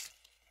yet.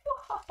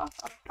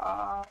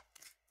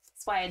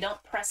 That's why I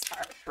don't press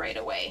hard right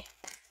away.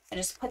 I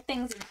just put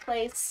things in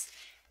place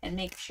and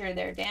make sure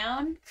they're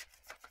down.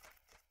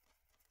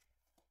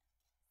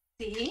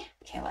 See?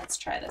 Okay, let's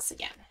try this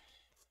again.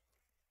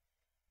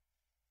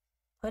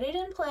 Put it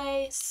in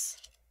place.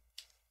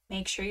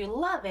 Make sure you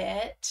love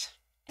it.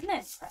 And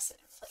then press it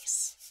in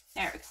place.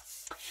 There we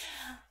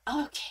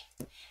go.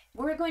 Okay.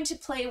 We're going to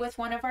play with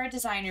one of our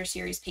designer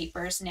series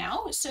papers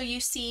now. So you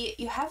see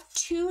you have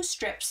two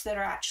strips that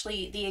are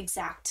actually the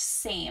exact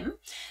same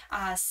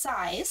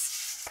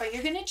size, but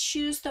you're going to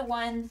choose the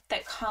one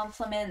that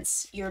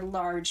complements your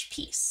large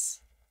piece.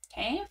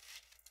 Okay,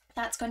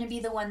 That's going to be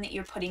the one that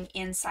you're putting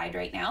inside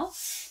right now,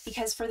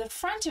 because for the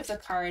front of the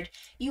card,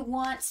 you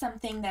want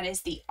something that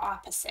is the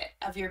opposite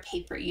of your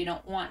paper. You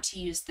don't want to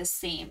use the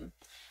same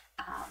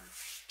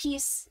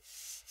piece,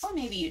 or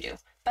maybe you do,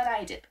 but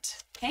I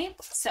didn't. Okay,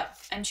 so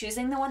I'm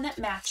choosing the one that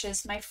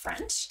matches my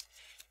front.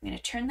 I'm going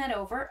to turn that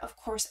over. Of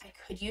course, I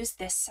could use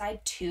this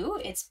side too.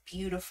 It's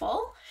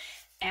beautiful.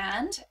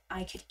 And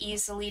I could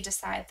easily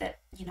decide that,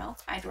 you know,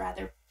 I'd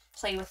rather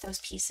play with those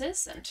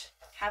pieces and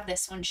have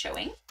this one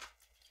showing.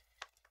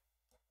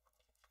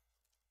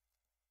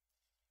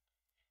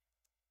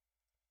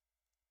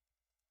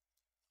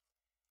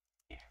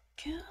 There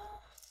we go.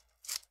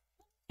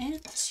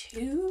 And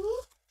 2.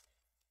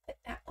 Put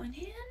that one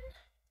in.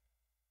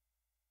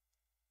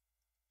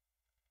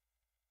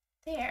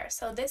 There,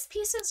 so this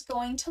piece is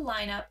going to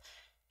line up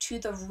to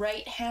the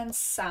right-hand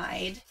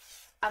side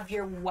of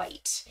your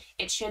white.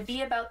 It should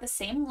be about the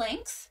same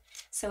length,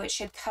 so it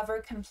should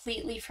cover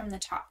completely from the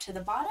top to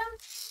the bottom,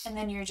 and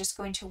then you're just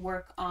going to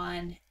work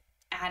on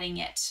adding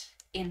it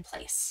in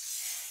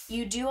place.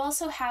 You do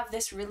also have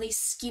this really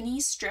skinny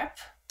strip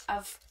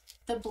of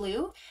the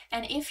blue,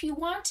 and if you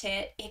want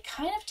it, it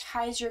kind of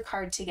ties your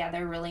card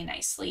together really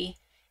nicely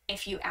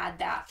if you add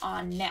that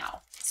on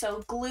now.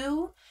 So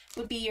glue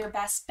would be your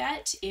best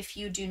bet if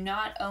you do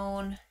not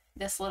own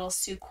this little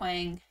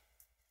Suquang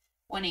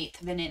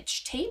 1/8 of an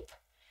inch tape.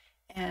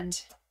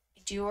 And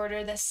I do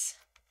order this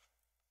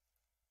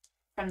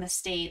from the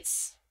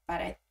States,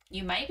 but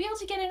you might be able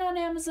to get it on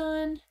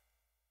Amazon,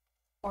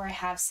 or I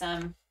have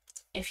some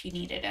if you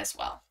need it as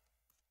well.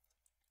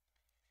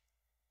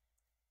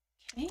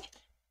 Okay.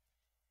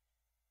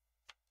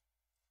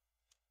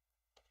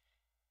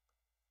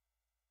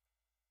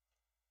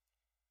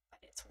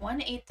 It's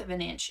 1/8 of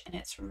an inch, and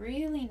it's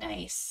really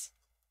nice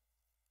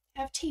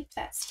to have tape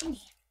that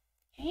skinny.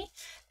 Okay,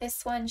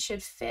 this one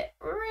should fit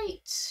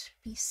right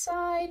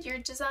beside your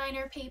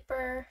designer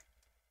paper.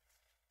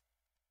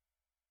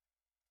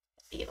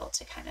 Be able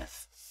to kind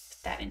of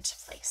put that into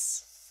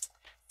place.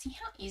 See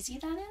how easy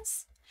that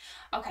is?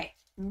 Okay,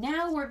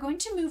 now we're going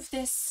to move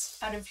this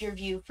out of your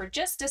view for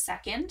just a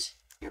second.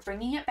 You're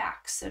bringing it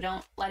back, so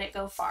don't let it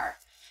go far.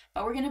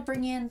 But we're going to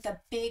bring in the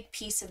big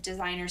piece of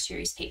designer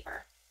series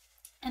paper.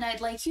 And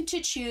I'd like you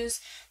to choose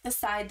the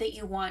side that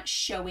you want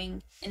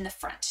showing in the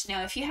front.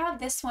 Now, if you have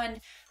this one,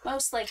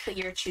 most likely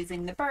you're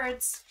choosing the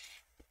birds,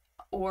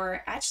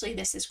 or actually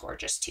this is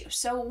gorgeous too.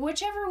 So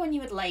whichever one you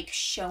would like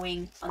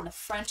showing on the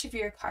front of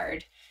your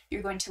card,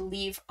 you're going to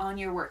leave on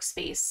your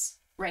workspace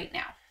right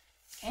now,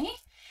 okay?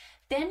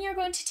 Then you're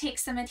going to take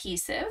some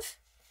adhesive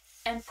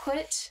and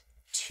put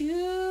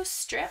 2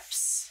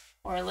 strips,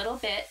 or a little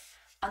bit,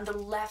 on the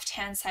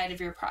left-hand side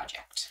of your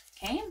project,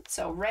 okay?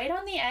 So right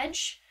on the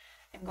edge,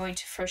 I'm going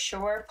to for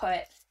sure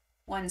put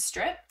 1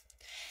 strip,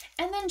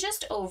 and then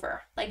just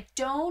over. Like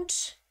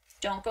don't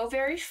go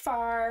very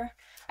far.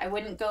 I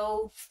wouldn't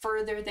go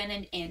further than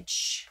an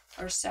inch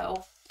or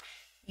so.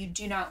 You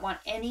do not want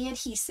any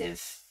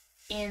adhesive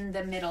in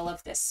the middle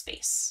of this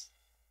space.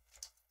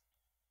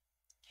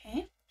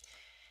 Okay,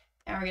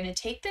 now we're going to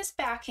take this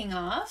backing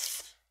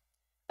off,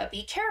 but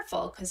be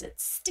careful because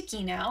it's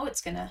sticky now.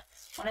 It's going to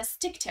want to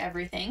stick to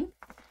everything.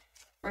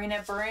 We're going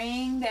to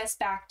bring this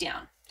back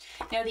down.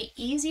 Now, the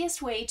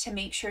easiest way to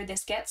make sure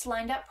this gets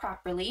lined up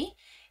properly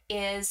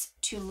is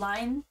to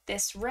line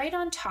this right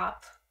on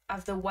top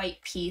of the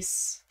white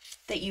piece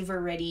that you've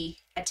already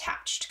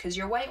attached, because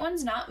your white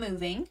one's not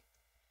moving.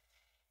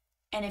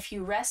 And if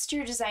you rest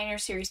your designer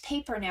series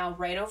paper now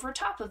right over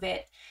top of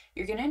it,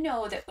 you're going to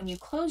know that when you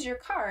close your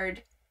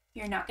card,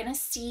 you're not going to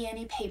see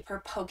any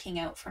paper poking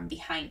out from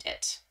behind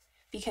it,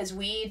 because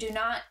we do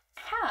not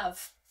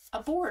have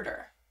a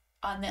border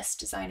on this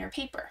designer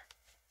paper.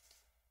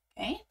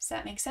 Okay, does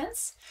that make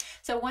sense?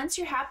 So once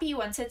you're happy,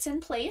 once it's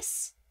in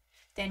place,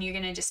 then you're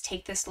going to just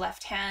take this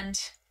left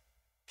hand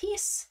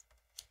piece,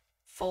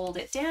 fold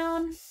it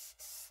down,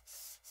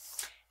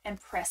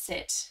 and press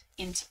it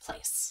into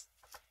place.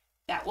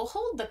 That will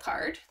hold the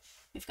card.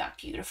 We've got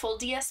beautiful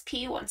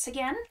DSP once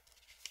again.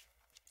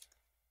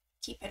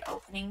 Keep it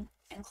opening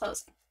and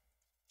closing.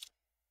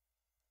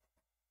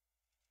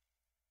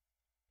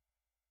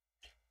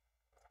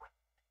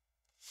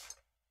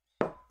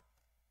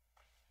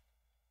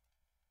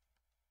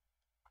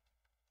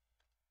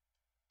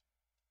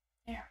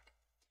 There.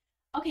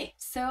 Okay,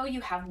 so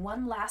you have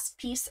one last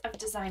piece of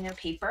designer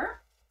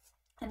paper.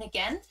 And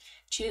again,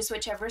 choose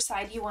whichever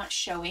side you want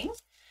showing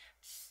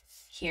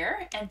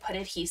here and put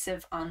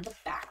adhesive on the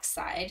back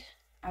side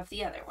of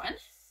the other one.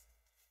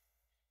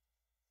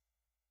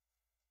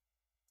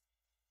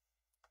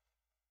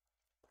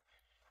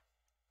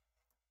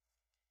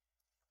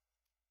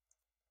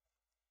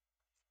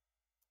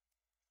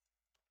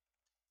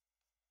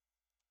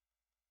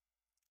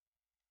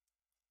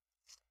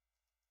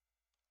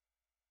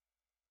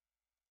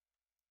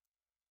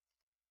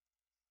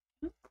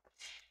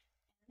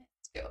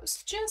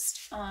 Goes just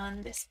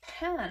on this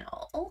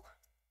panel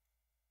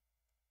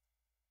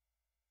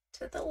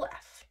to the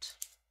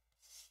left.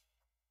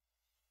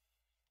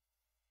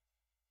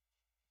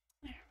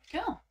 There we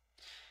go.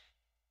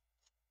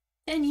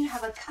 Then you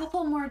have a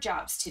couple more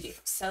jobs to do.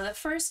 So the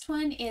first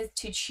one is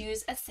to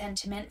choose a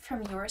sentiment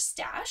from your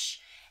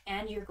stash,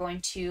 and you're going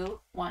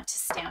to want to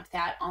stamp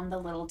that on the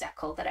little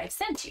decal that I've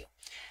sent you.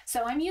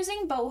 So I'm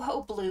using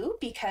boho blue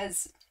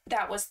because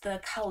that was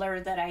the color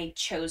that I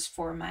chose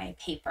for my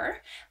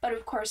paper. But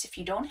of course, if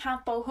you don't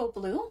have boho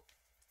blue,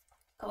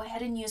 go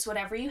ahead and use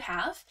whatever you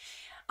have.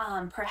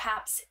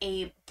 Perhaps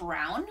a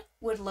brown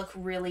would look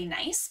really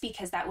nice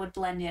because that would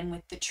blend in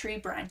with the tree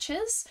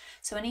branches.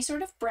 So any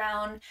sort of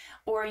brown,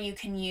 or you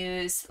can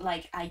use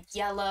like a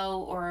yellow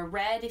or a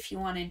red if you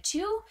wanted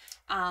to,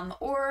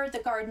 or the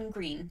garden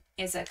green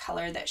is a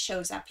color that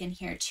shows up in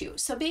here too.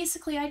 So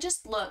basically I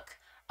just look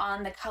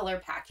on the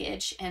color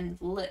package and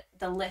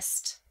the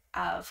list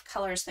of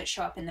colors that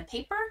show up in the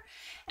paper,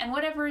 and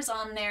whatever is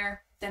on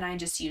there, then I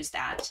just use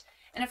that.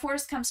 And if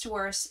worse comes to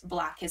worse,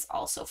 black is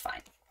also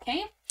fine,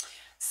 okay?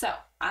 So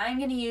I'm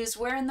going to use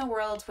Where in the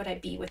World Would I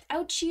Be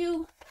Without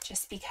You,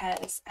 just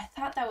because I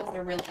thought that was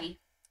a really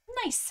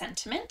nice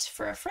sentiment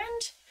for a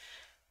friend.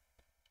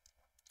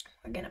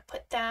 We're going to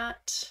put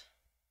that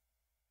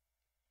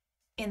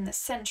in the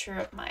center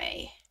of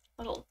my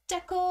little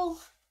decal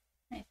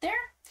right there.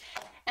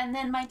 And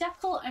then my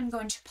decal I'm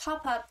going to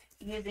pop up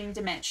using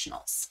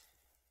dimensionals.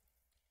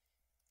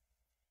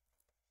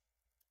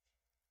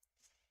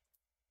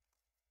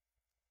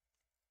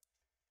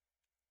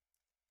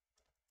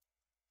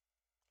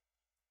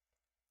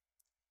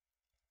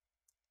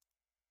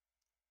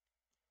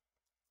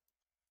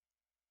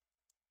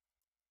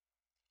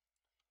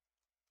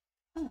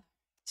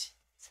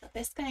 So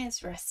this guy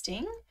is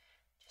resting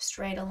just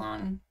right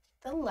along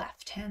the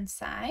left-hand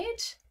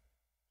side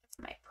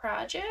of my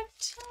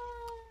project.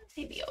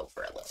 Maybe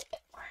over a little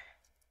bit more.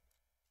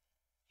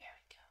 There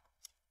we go.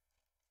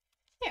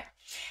 There.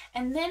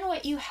 And then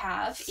what you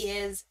have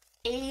is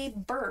a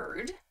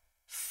bird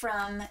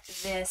from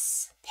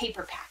this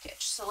paper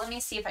package. So let me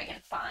see if I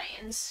can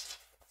find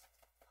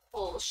a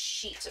whole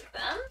sheet of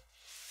them.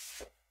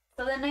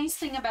 So the nice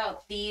thing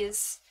about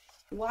these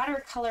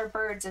watercolor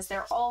birds is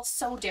they're all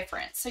so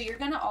different. So you're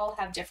going to all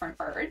have different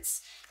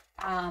birds.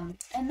 And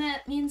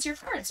that means your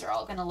cards are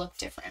all going to look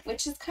different,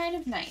 which is kind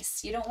of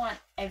nice. You don't want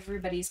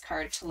everybody's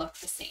card to look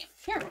the same.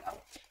 Here we go.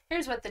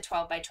 Here's what the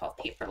 12 by 12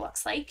 paper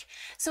looks like.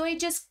 So I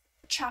just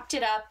chopped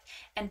it up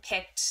and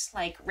picked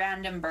like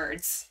random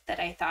birds that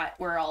I thought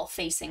were all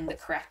facing the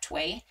correct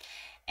way.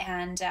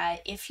 And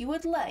if you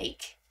would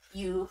like,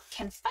 you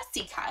can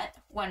fussy cut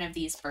one of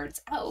these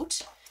birds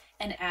out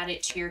and add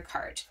it to your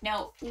card.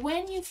 Now,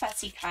 when you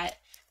fussy cut,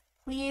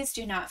 please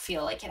do not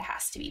feel like it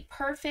has to be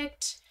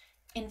perfect.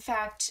 In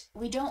fact,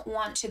 we don't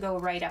want to go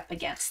right up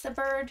against the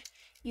bird.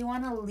 You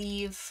want to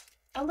leave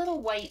a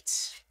little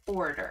white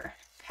border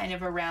kind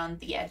of around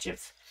the edge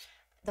of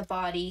the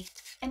body,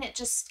 and it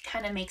just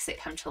kind of makes it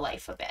come to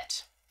life a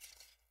bit.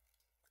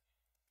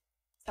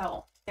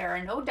 So there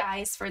are no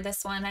dies for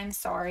this one, I'm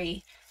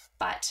sorry,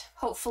 but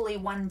hopefully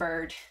one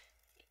bird,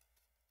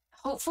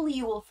 hopefully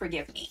you will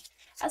forgive me,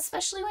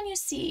 especially when you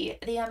see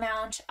the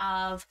amount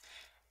of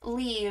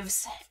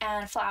leaves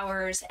and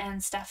flowers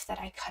and stuff that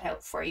I cut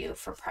out for you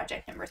for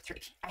project number 3.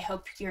 I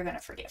hope you're going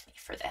to forgive me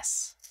for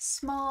this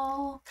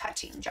small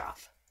cutting job.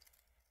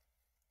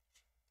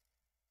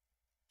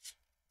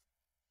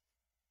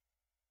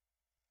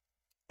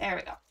 There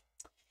we go.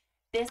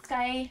 This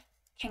guy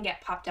can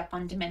get popped up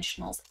on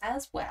dimensionals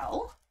as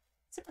well.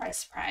 Surprise,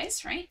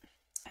 surprise, right?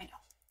 I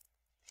know.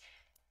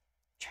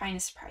 Trying to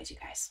surprise you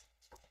guys.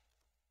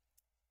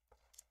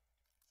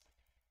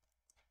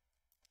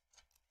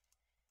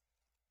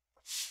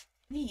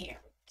 There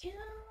we go.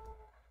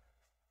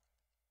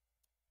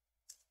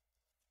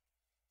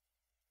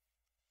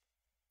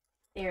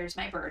 There's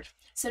my bird.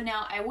 So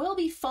now I will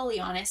be fully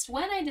honest,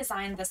 when I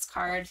designed this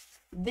card,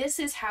 this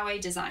is how I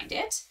designed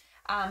it.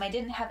 I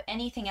didn't have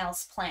anything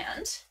else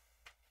planned.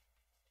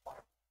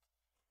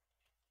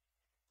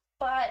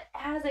 But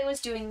as I was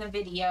doing the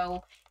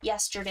video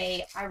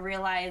yesterday, I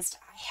realized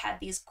I had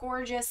these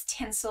gorgeous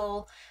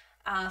tinsel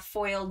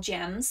foil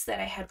gems that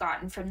I had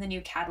gotten from the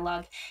new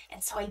catalog.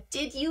 And so I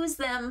did use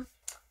them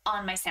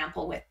on my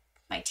sample with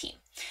my team.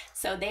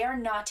 So they are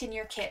not in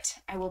your kit.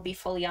 I will be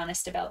fully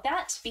honest about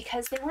that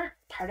because they weren't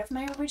part of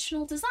my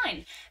original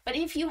design. But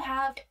if you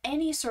have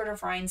any sort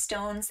of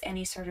rhinestones,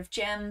 any sort of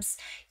gems,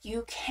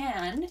 you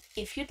can,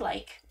 if you'd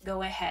like,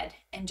 go ahead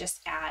and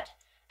just add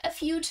a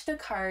few to the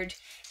card,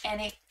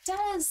 and it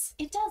does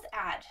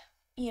add,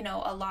 you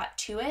know, a lot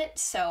to it.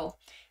 So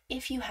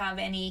if you have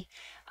any,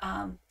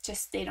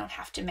 just they don't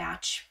have to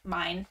match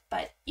mine,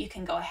 but you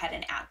can go ahead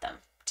and add them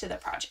to the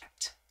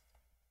project.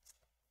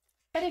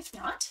 But if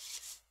not,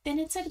 then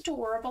it's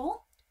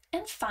adorable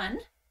and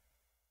fun.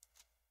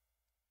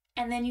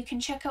 And then you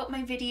can check out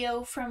my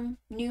video from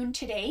noon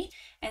today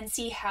and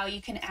see how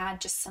you can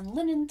add just some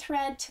linen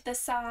thread to the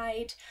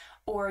side,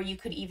 or you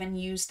could even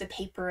use the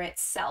paper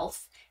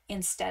itself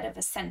instead of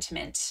a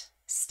sentiment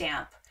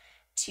stamp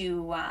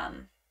to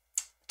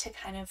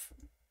kind of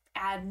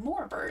add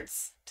more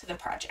birds to the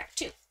project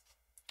too.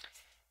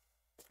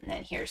 And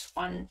then here's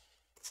one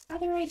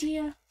other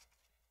idea,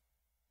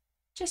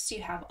 just so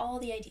you have all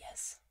the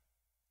ideas.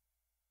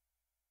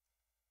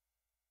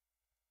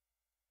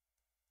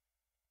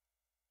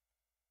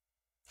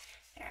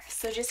 There.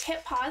 So just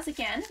hit pause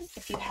again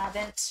if you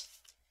haven't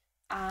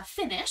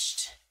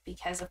finished,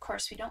 because of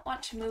course we don't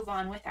want to move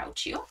on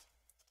without you.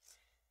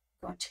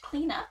 I'm going to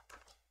clean up.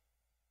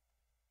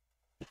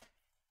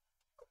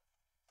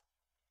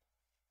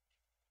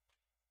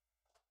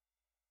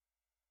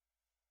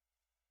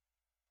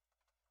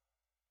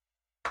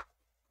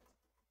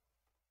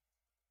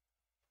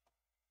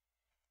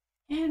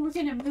 And we're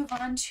going to move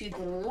on to the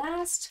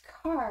last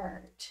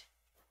card.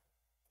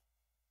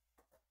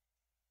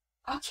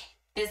 Okay,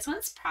 this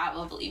one's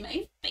probably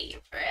my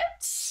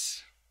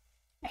favorite.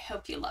 I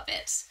hope you love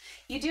it.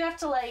 You do have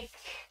to like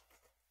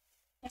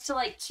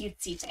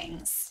cutesy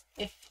things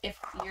if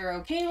you're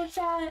okay with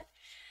that.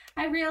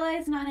 I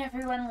realize not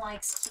everyone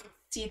likes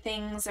cutesy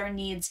things or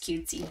needs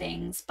cutesy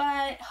things,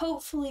 but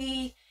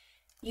hopefully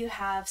you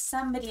have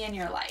somebody in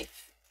your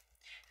life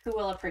who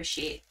will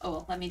appreciate,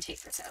 oh, let me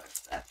take this out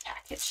of the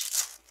package,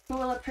 who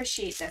will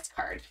appreciate this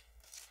card.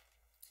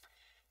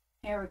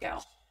 There we go.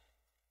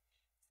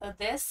 So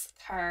this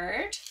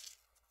card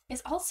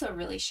is also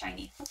really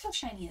shiny. Look how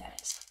shiny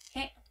that is.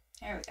 Okay,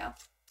 there we go.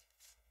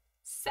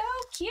 So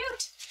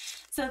cute.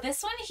 So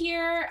this one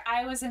here,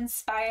 I was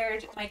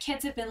inspired. My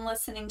kids have been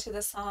listening to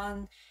the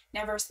song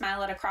Never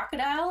Smile at a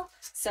Crocodile.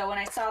 So when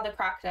I saw the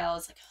crocodile, I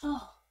was like,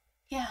 oh,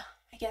 yeah,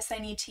 I guess I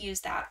need to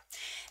use that.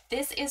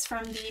 This is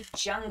from the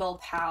Jungle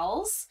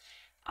Pals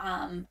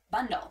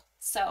bundle.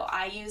 So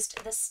I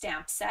used the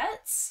stamp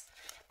sets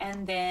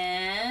and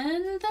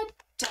then the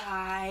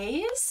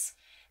dies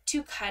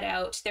to cut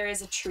out, there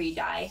is a tree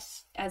die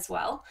as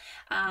well,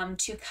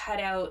 to cut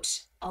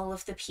out all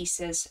of the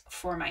pieces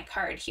for my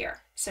card here.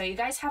 So you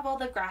guys have all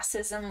the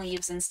grasses and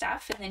leaves and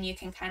stuff, and then you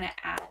can kind of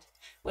add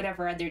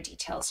whatever other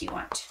details you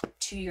want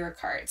to your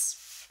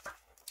cards.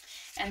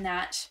 And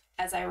that,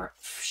 as I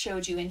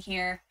showed you in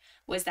here,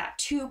 was that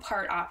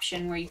 2-part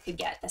option where you could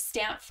get the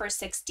stamp for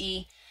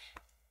 60,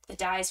 the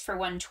dies for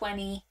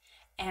 120,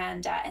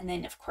 and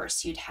then of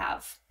course you'd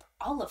have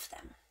all of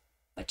them,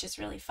 which is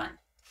really fun.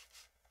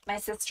 My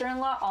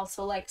sister-in-law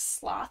also likes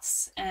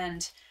sloths,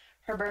 and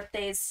her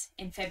birthday's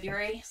in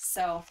February,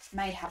 so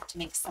might have to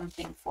make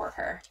something for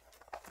her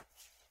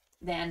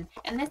then.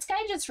 And this guy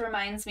just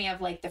reminds me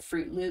of like the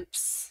Fruit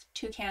Loops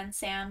Toucan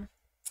Sam.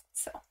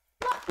 So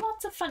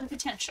lots of fun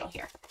potential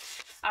here.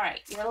 All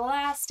right, your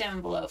last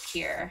envelope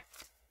here.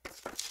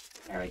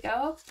 There we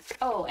go.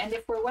 Oh, and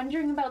if we're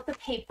wondering about the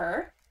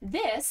paper,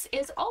 this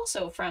is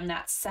also from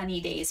that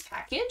Sunny Days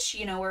package,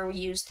 you know, where we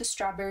use the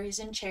strawberries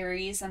and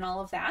cherries and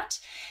all of that.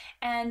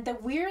 And the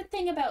weird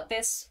thing about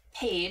this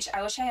page,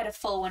 I wish I had a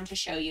full one to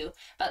show you,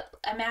 but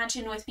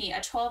imagine with me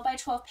a 12 by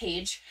 12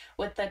 page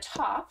with the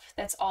top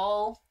that's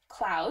all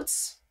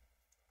clouds,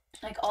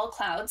 like all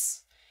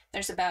clouds.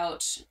 There's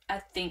about, I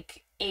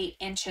think, 8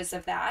 inches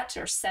of that,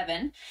 or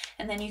 7.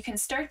 And then you can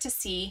start to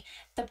see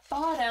the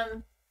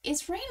bottom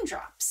is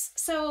raindrops.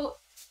 So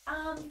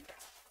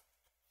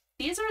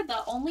these are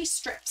the only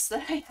strips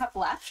that I have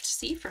left,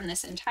 see, from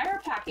this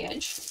entire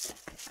package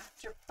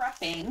after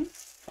prepping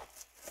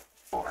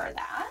for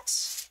that.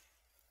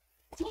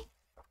 See?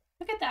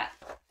 Look at that.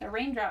 The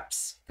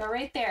raindrops go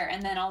right there,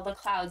 and then all the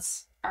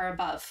clouds are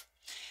above.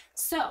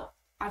 So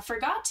I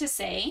forgot to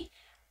say,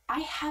 I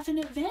have an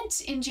event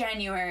in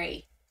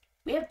January.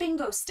 We have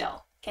bingo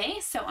still.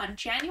 Okay, so on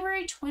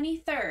January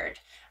 23rd,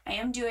 I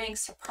am doing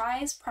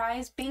surprise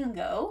prize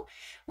bingo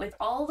with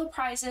all the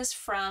prizes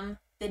from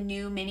the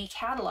new mini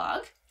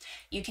catalog.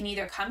 You can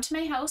either come to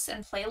my house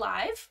and play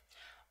live,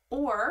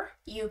 or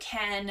you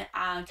can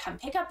come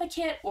pick up a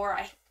kit, or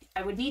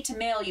I would need to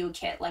mail you a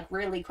kit like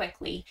really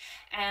quickly,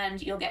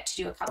 and you'll get to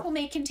do a couple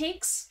make and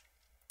takes.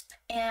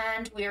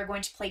 And we are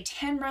going to play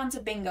 10 rounds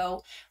of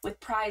bingo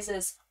with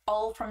prizes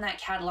all from that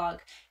catalog.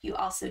 You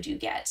also do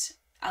get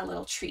a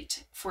little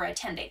treat for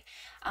attending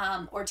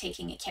or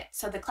taking a kit.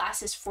 So the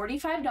class is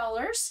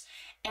 $45,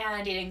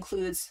 and it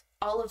includes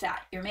all of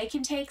that. Your make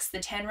and takes,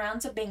 the 10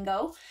 rounds of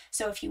bingo.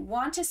 So if you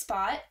want a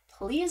spot,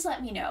 please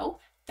let me know.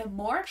 The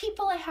more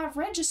people I have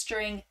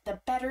registering, the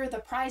better the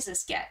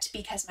prizes get,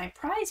 because my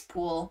prize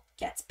pool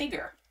gets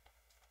bigger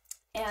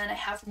and I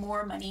have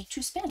more money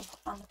to spend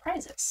on the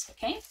prizes.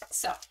 Okay,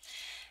 so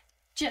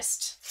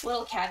just a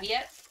little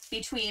caveat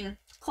between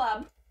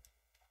club,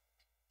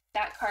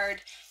 that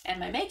card,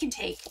 and my make and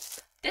take.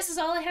 This is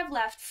all I have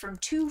left from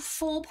 2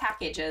 full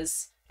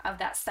packages of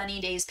that Sunny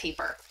Days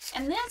paper.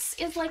 And this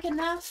is like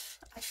enough.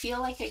 I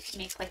feel like I could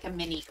make like a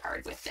mini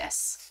card with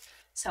this.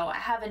 So I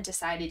haven't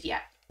decided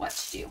yet what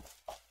to do.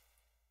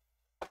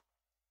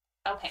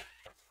 Okay,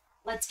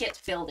 let's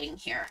get building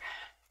here.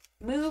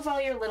 Move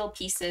all your little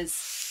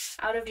pieces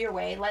out of your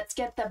way. Let's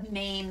get the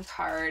main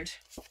card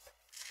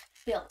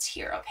built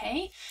here,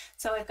 okay?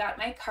 So I've got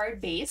my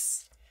card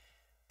base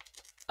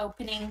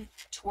opening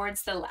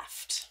towards the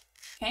left,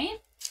 okay?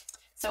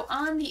 So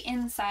on the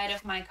inside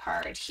of my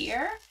card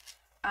here,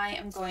 I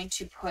am going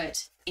to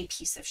put a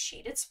piece of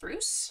shaded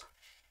spruce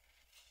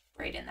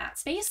right in that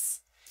space,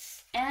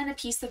 and a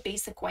piece of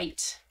basic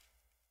white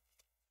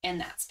in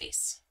that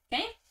space,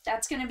 okay?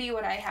 That's gonna be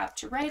what I have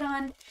to write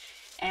on,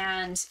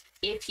 and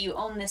If you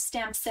own this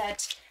stamp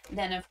set,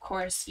 then of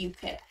course you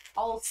could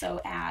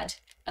also add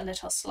a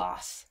little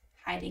sloth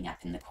hiding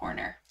up in the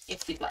corner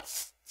if you'd like.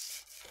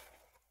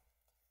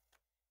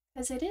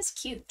 Because it is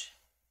cute.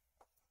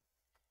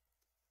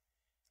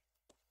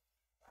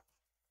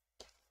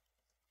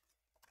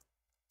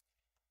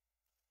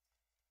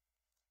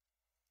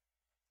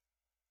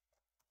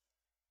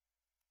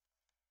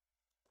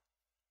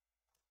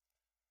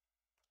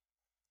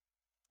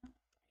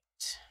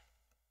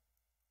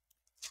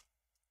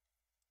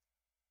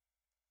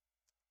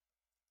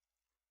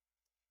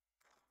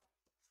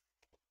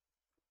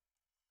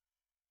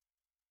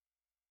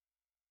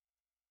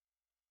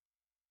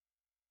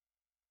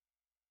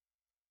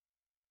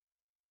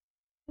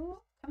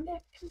 Oh, come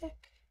back, come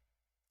back.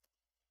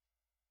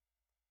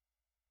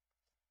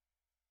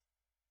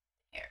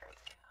 There we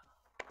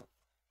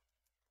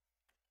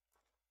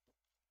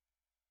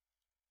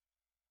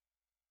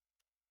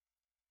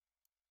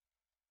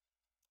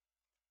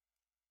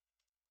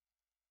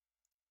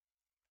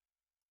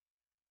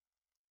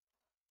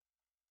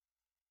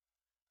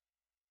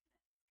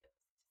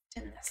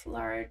go. In this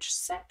large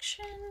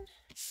section,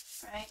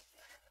 right?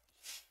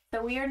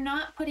 So we are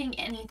not putting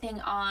anything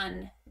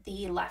on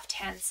the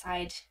left-hand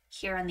side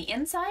here on the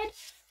inside,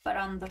 but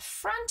on the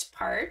front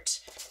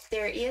part,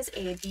 there is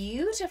a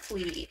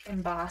beautifully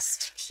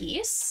embossed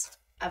piece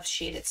of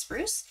shaded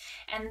spruce.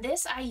 And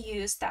this, I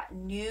used that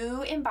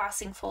new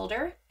embossing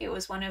folder. It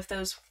was one of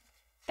those,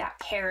 that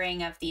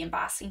pairing of the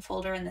embossing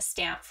folder and the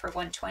stamp for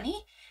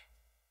 120.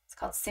 It's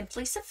called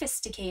Simply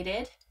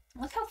Sophisticated.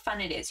 Look how fun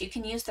it is. You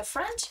can use the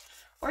front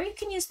or you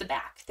can use the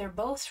back. They're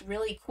both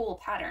really cool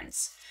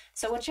patterns.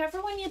 So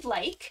whichever one you'd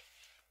like,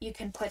 you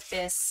can put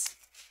this.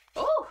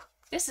 Oh,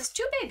 this is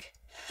too big.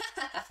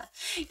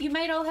 You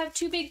might all have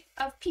too big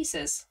of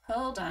pieces.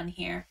 Hold on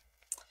here.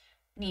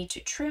 Need to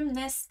trim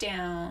this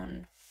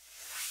down.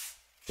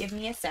 Give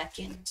me a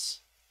second.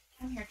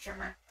 Come here,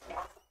 trimmer.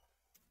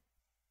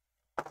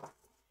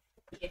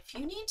 If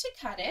you need to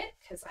cut it,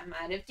 because I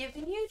might have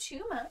given you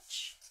too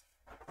much,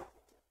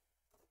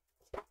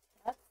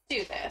 let's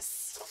do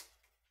this.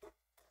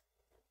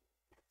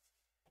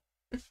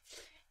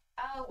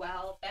 Oh,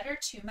 well, better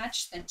too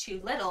much than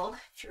too little.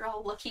 If you're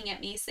all looking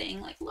at me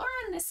saying like,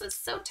 Lauren, this is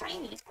so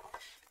tiny.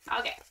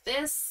 Okay,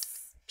 this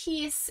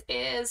piece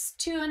is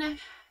 2.5.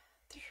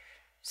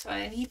 So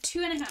I need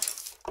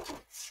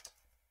 2.5.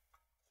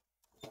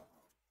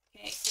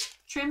 Okay,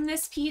 trim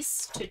this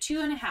piece to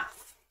 2.5,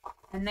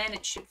 and then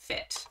it should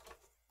fit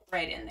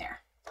right in there.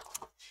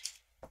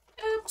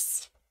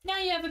 Oops. Now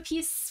you have a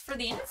piece for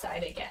the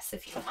inside, I guess,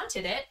 if you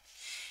wanted it.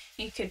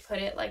 You could put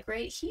it like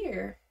right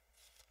here.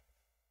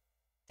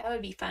 That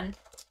would be fun.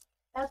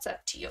 That's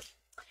up to you.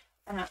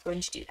 I'm not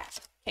going to do that.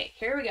 Okay,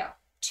 here we go.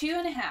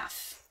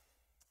 2.5.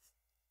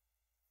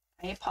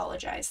 I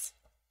apologize.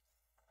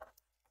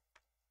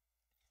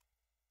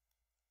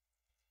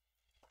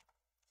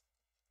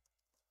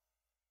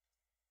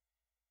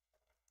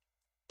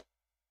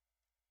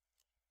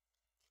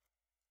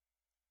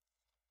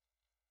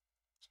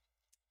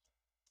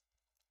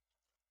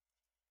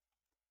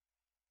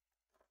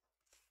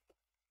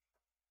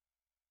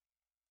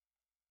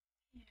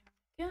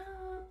 There we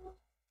go.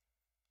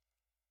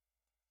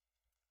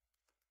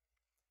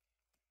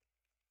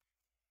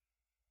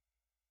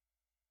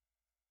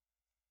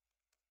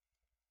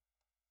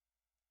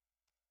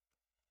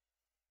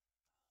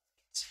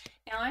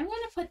 Now I'm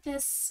going to put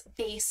this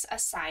base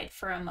aside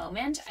for a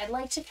moment. I'd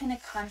like to kind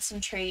of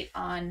concentrate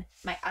on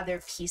my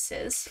other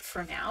pieces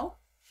for now.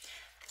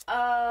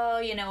 Oh,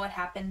 you know what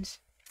happened?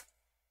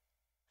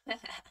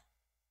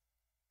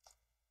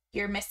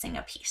 You're missing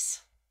a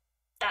piece.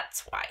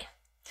 That's why.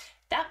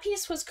 That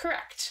piece was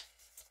correct,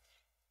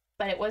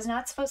 but it was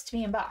not supposed to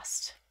be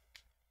embossed.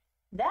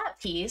 That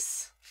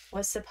piece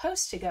was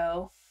supposed to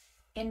go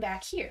in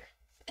back here.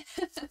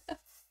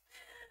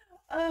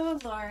 Oh,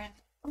 Lauren,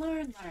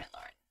 Lauren, Lauren,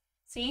 Lauren.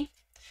 See,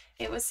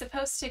 it was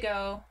supposed to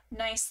go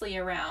nicely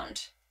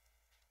around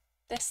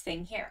this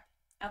thing here.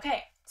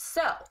 Okay,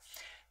 so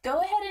go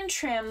ahead and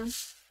trim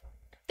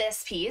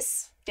this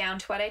piece down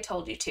to what I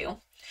told you to,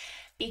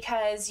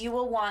 because you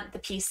will want the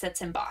piece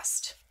that's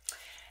embossed.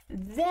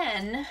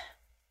 Then,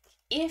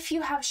 if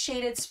you have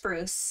shaded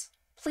spruce,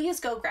 please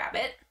go grab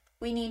it.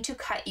 We need to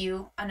cut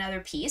you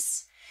another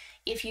piece.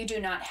 If you do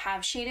not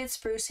have shaded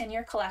spruce in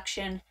your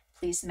collection,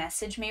 please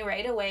message me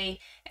right away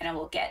and I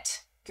will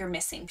get your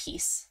missing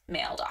piece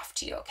mailed off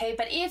to you, okay?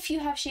 But if you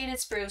have shaded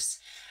spruce,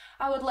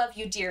 I would love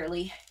you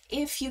dearly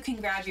if you can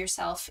grab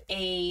yourself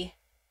a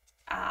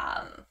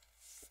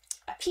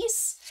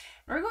piece.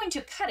 We're going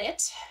to cut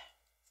it.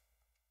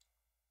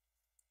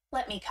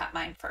 Let me cut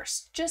mine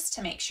first, just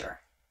to make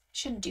sure.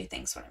 Shouldn't do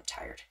things when I'm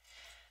tired.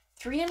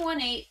 3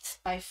 1/8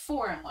 by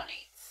 4 1/8.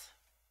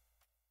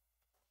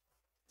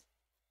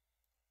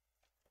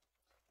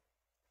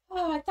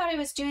 Oh, I thought I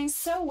was doing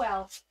so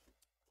well.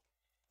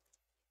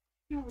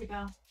 Here we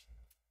go.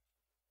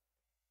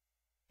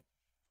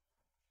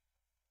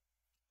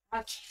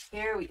 Okay,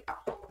 here we go.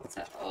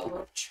 So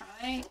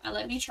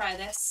let me try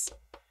this.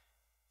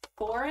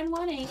 4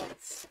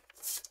 1/8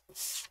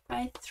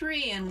 by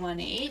 3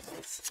 1/8.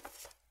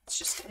 Let's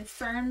just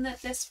confirm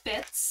that this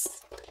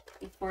fits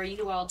before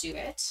you all do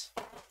it.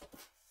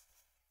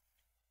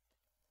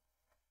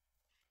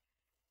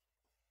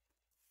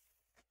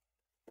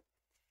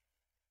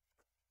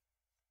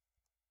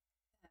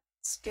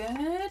 That's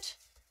good.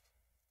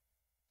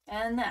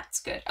 And that's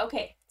good.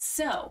 Okay,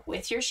 so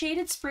with your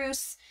shaded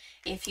spruce,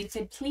 if you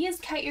could please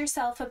cut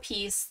yourself a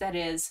piece that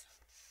is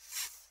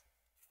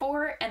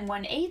 4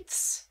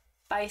 1/8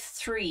 by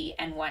 3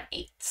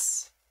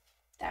 1/8.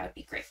 That would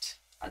be great.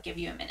 I'll give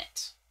you a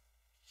minute.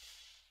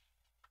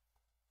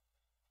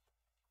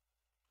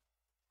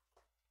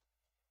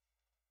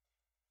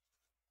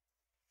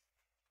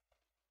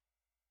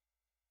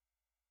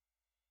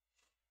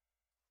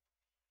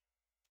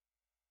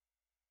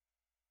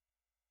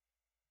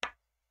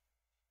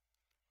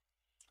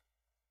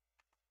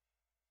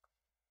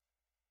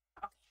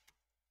 Okay.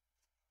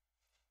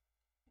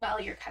 While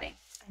you're cutting,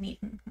 I need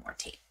more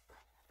tape.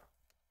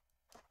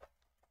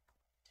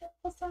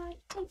 Double side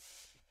tape.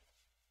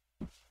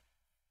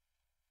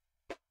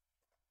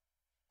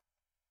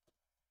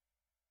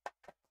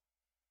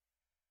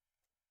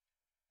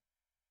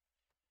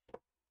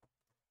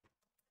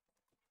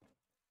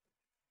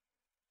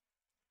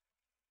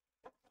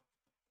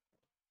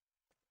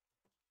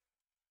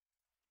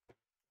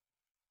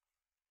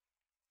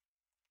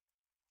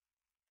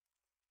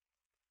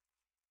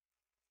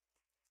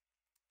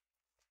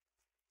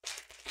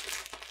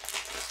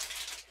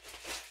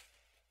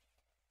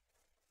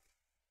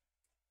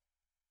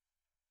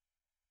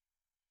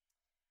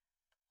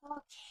 Okay,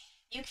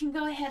 you can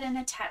go ahead and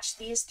attach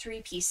these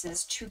 3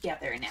 pieces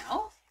together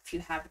now, if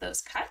you have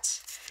those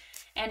cut.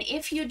 And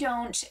if you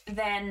don't,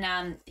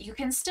 then you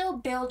can still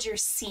build your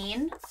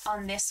scene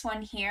on this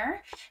one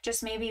here.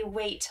 Just maybe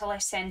wait till I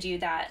send you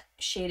that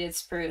shaded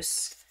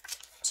spruce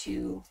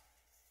to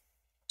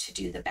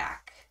do the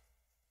back.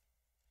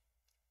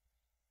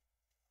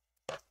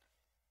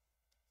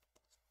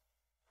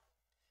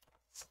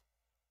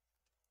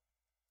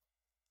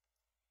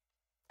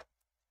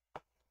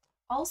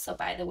 Also,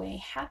 by the way,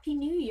 Happy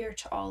New Year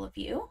to all of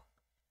you.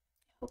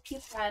 Hope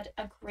you've had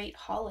a great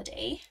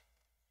holiday.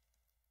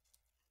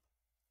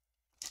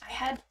 I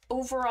had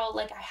overall,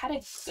 I had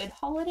a good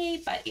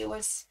holiday, but it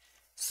was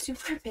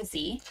super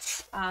busy.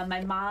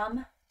 My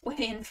mom went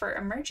in for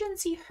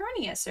emergency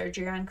hernia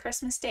surgery on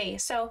Christmas Day.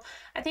 So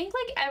I think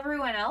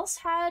everyone else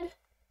had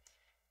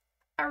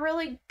a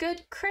really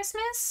good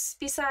Christmas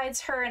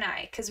besides her and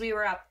I, because we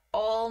were up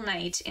all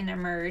night in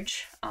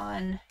Emerge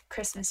on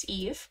Christmas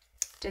Eve.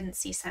 Didn't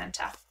see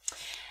Santa.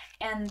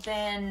 And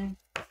then,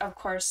 of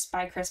course,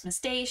 by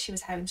Christmas Day, she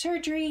was having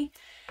surgery.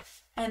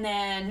 And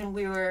then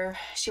her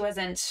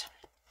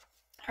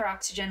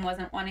oxygen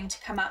wasn't wanting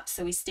to come up,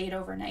 so we stayed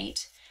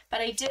overnight.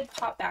 But I did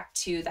pop back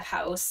to the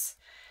house.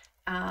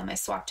 I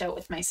swapped out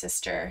with my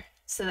sister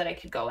so that I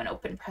could go and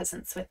open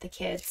presents with the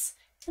kids.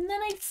 And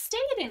then I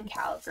stayed in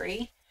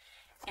Calgary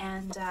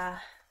and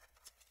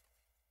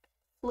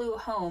flew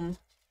home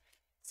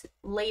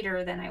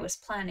later than I was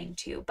planning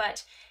to.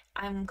 But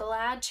I'm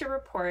glad to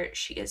report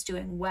she is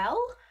doing well.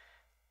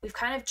 We've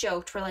kind of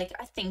joked, we're like,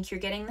 I think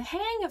you're getting the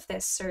hang of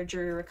this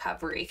surgery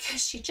recovery,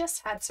 because she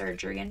just had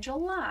surgery in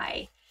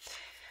July.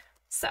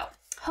 So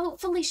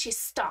hopefully she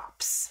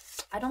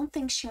stops. I don't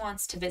think she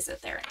wants to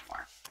visit there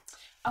anymore.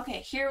 Okay,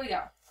 here we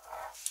go.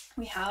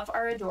 We have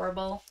our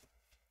adorable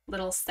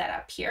little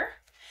setup here.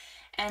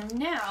 And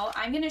now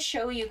I'm going to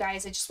show you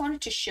guys, I just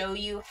wanted to show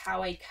you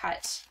how I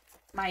cut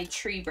my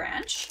tree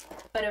branch,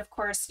 but of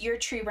course your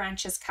tree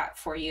branch is cut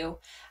for you.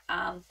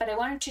 But I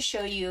wanted to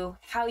show you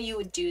how you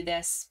would do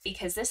this,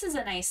 because this is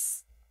a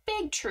nice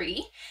big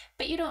tree,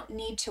 but you don't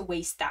need to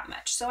waste that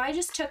much. So I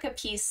just took a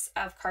piece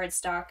of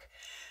cardstock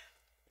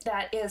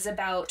that is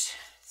about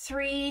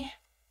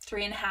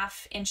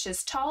 3.5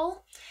 inches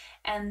tall,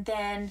 and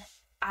then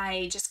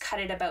I just cut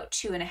it about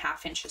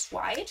 2.5 inches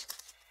wide.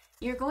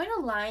 You're going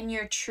to line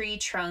your tree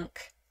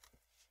trunk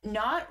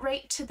not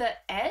right to the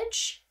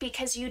edge,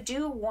 because you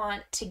do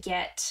want to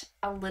get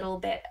a little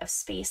bit of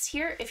space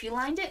here. If you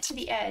lined it to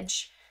the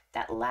edge,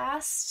 that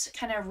last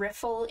kind of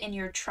riffle in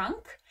your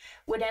trunk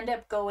would end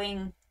up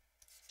going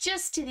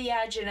just to the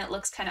edge, and it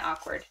looks kind of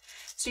awkward.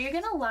 So you're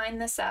going to line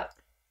this up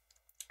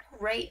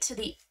right to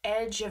the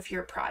edge of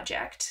your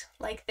project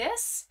like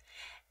this,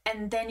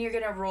 and then you're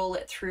going to roll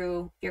it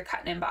through your cut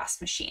and emboss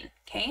machine.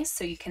 Okay,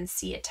 so you can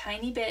see a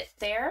tiny bit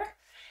there.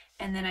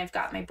 And then I've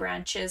got my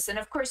branches, and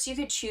of course you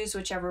could choose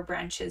whichever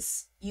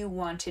branches you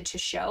wanted to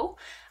show.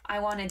 I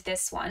wanted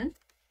this one,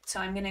 so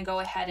I'm going to go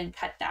ahead and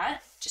cut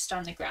that just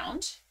on the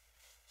ground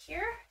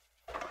here.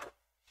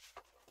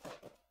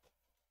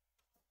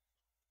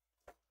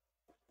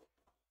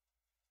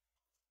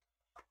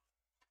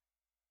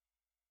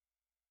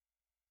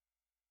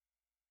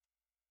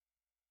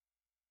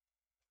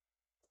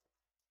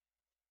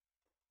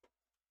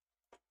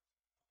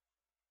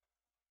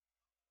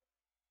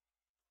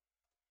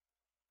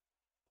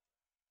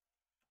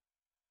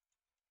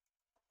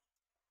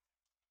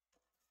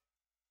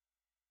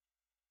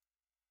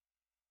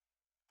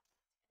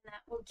 And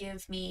that will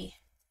give me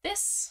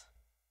this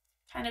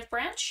kind of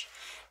branch.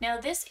 Now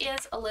this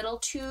is a little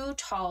too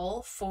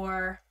tall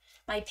for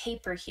my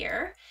paper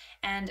here,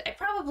 and I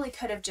probably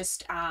could have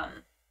just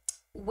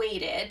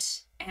waited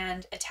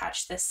and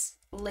attached this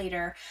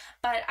later,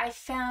 but I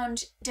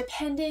found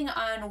depending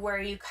on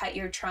where you cut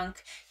your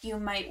trunk, you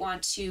might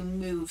want to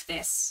move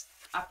this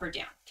up or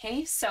down.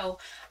 Okay, so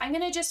I'm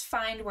gonna just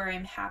find where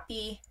I'm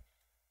happy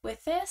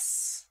with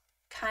this,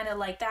 kind of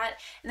like that,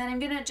 and then I'm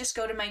gonna just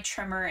go to my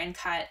trimmer and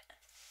cut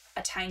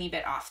a tiny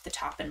bit off the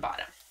top and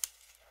bottom.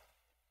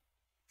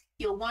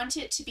 You'll want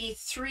it to be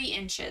 3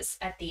 inches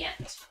at the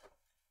end.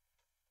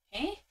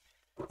 Okay,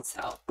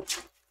 so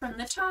from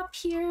the top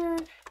here,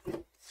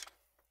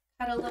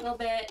 cut a little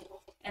bit,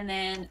 and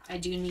then I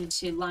do need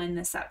to line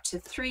this up to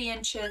 3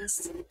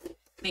 inches.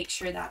 Make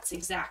sure that's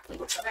exactly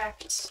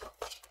correct.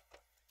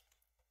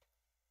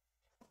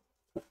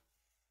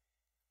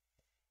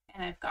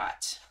 And I've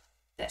got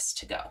this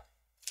to go.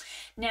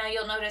 Now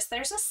you'll notice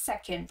there's a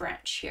second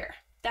branch here.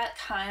 That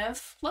kind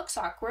of looks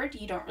awkward.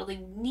 You don't really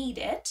need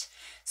it.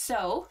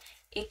 So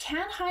it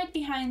can hide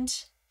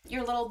behind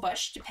your little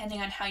bush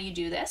depending on how you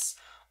do this,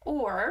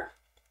 or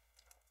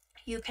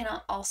you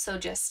can also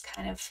just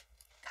kind of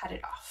cut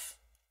it off.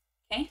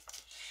 Okay,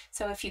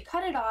 so if you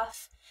cut it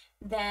off,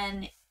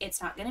 then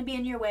it's not going to be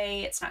in your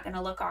way, it's not going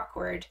to look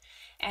awkward,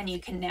 and you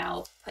can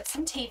now put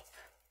some tape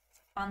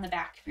on the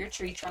back of your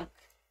tree trunk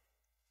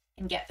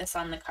and get this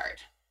on the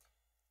card.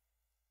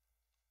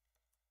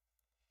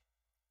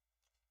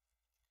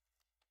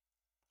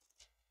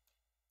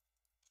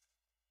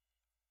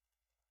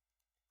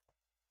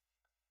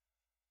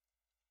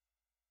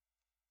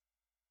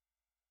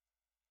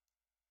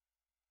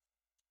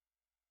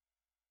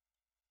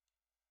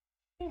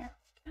 There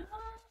we go.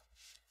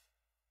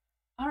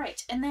 All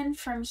right, and then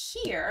from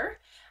here,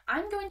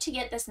 I'm going to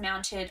get this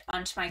mounted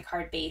onto my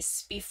card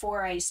base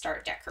before I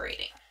start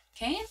decorating,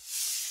 okay?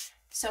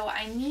 So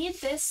I need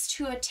this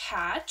to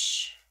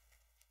attach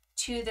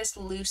to this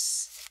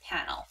loose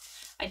panel.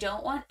 I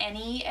don't want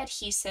any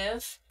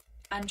adhesive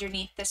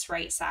underneath this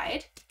right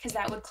side because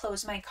that would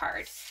close my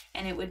card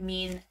and it would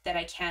mean that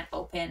I can't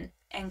open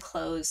and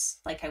close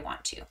like I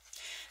want to.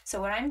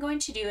 So what I'm going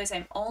to do is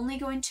I'm only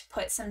going to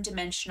put some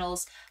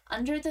dimensionals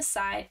under the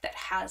side that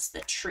has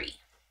the tree,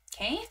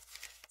 okay?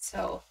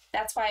 So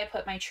that's why I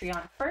put my tree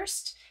on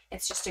first.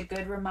 It's just a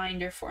good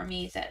reminder for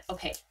me that,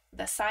 okay,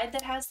 the side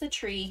that has the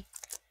tree,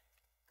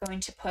 going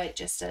to put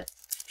just a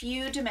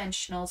few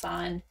dimensionals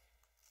on,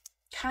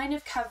 kind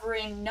of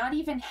covering not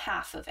even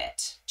half of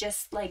it,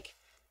 just like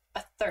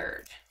a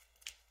third.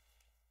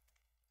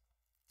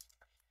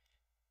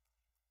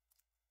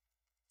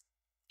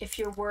 If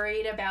you're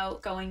worried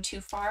about going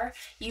too far,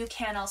 you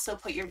can also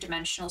put your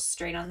dimensionals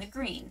straight on the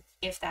green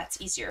if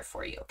that's easier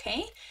for you,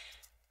 okay?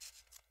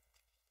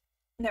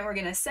 Then we're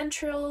gonna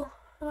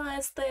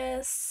centralize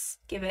this,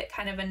 give it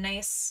kind of a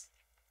nice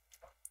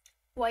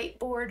white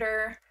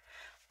border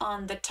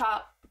on the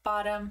top,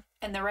 bottom,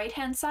 and the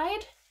right-hand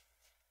side.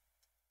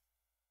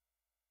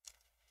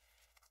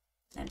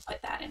 And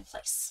put that in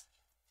place,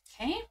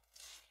 okay?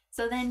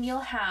 So then you'll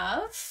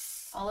have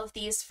all of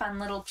these fun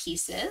little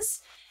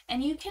pieces,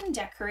 and you can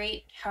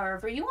decorate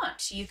however you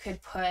want. You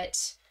could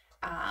put,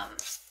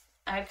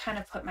 I've kind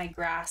of put my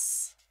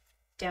grass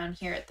down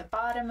here at the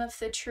bottom of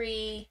the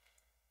tree.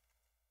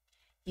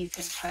 You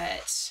can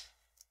put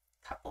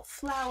a couple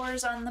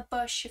flowers on the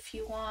bush if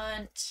you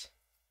want.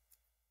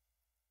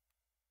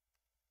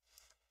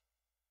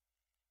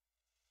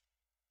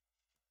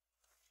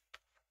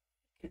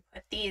 You can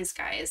put these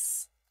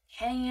guys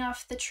hanging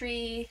off the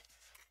tree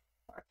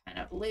or kind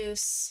of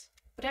loose,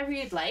 whatever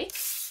you'd like.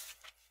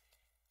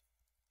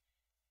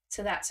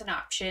 So that's an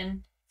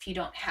option if you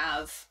don't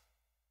have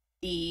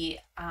the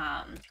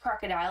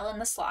crocodile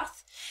and the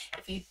sloth.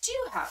 If you do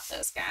have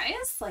those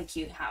guys, like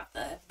you have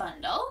the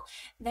bundle,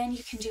 then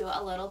you can do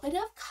a little bit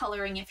of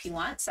coloring if you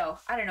want. So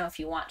I don't know if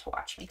you want to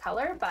watch me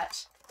color,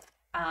 but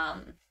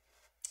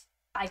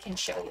I can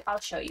show you, I'll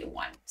show you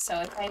one.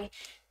 So if I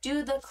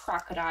do the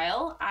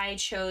crocodile, I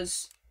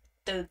chose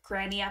the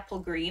Granny Apple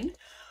Green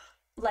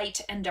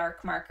light and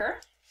dark marker.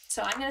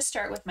 So I'm going to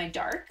start with my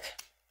dark,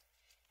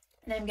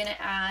 and I'm going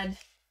to add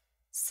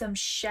some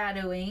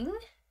shadowing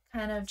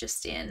kind of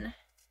just in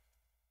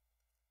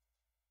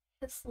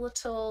his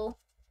little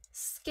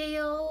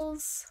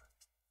scales.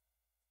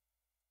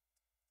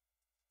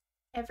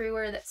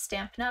 Everywhere that's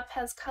Stampin' Up!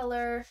 Has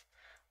color,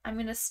 I'm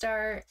going to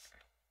start.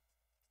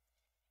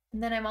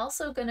 And then I'm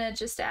also going to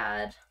just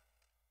add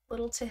a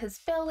little to his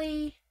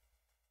belly.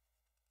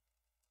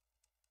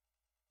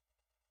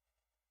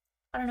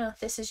 I don't know if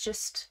this is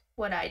just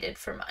what I did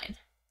for mine.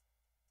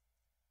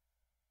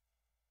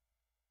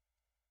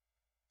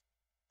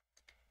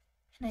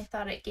 And I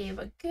thought it gave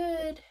a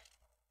good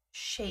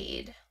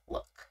shade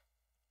look.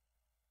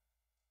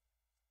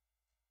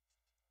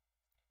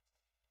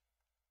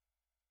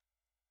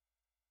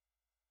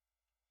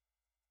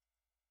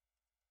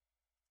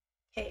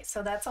 Okay,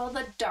 so that's all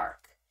the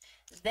dark.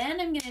 Then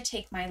I'm going to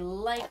take my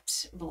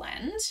light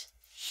blend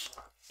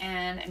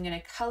and I'm going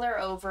to color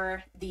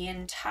over the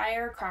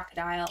entire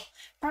crocodile,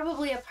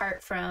 probably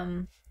apart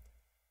from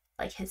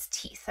like his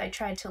teeth. I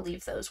tried to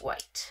leave those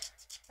white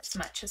as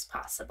much as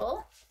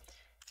possible.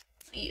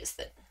 Let me use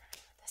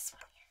this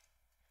one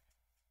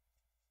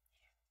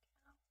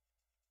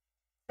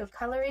here. So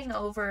coloring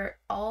over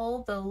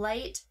all the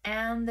light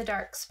and the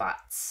dark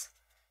spots.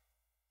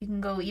 You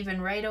can go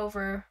even right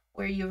over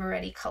where you've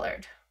already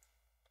colored.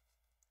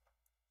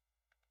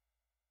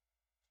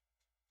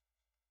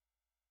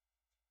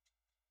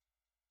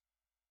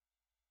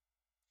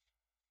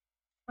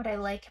 What I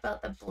like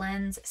about the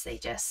blends is they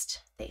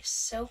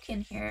soak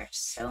in here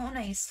so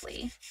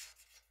nicely.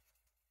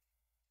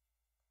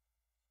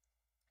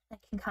 I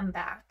can come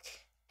back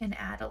and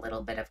add a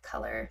little bit of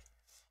color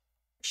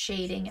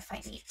shading if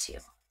I need to.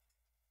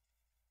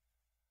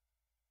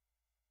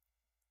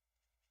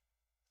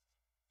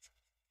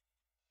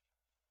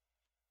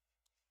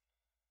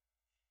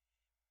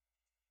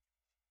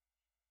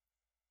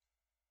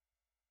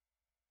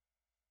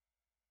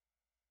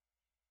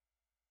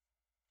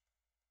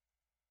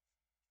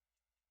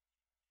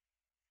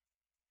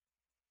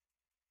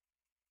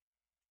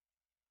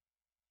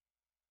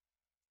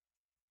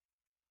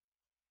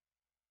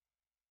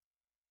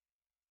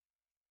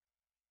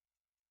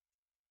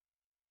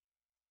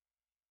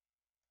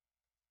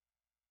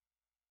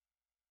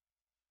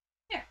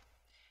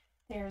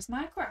 There's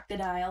my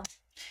crocodile.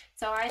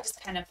 So I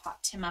just kind of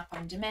popped him up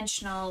on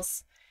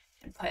dimensionals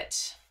and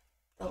put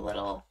the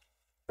little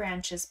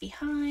branches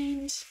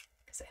behind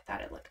because I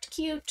thought it looked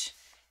cute,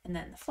 and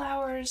then the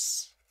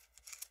flowers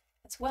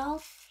as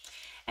well.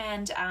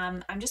 And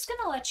I'm just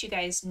gonna let you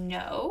guys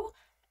know,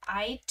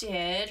 I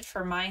did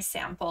for my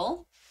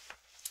sample,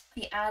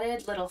 we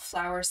added little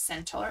flower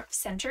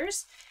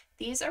centers.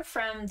 These are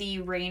from the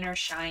Rain or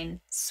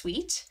Shine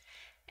suite.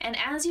 And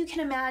as you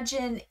can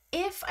imagine,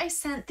 if I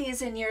sent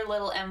these in your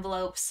little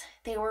envelopes,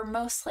 they were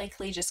most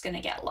likely just going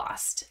to get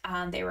lost.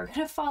 They were going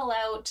to fall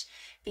out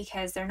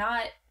because they're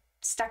not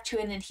stuck to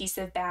an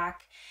adhesive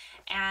back.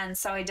 And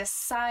so I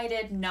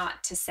decided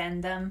not to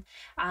send them.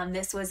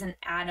 This was an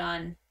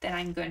add-on that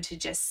I'm going to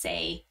just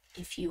say,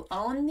 if you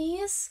own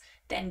these,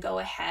 then go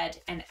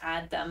ahead and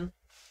add them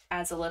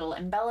as a little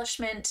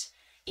embellishment.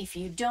 If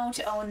you don't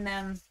own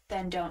them,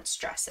 then don't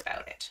stress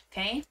about it,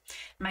 okay?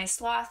 My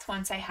sloth,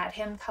 once I had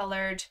him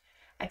colored,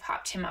 I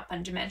popped him up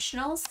on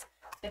dimensionals.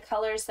 The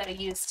colors that I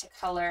used to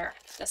color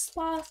the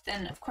sloth,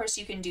 and of course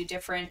you can do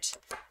different.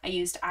 I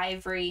used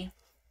ivory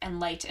and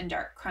light and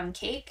dark crumb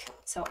cake.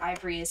 So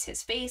ivory is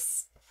his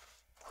face,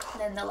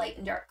 then the light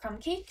and dark crumb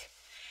cake.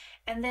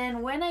 And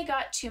then when I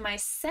got to my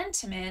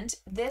sentiment,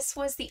 this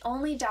was the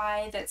only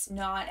die that's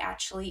not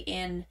actually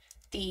in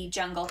the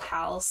Jungle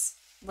Pals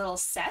little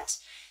set.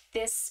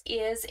 This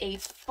is a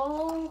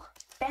full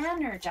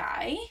banner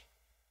die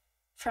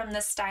from the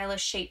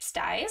Stylish Shapes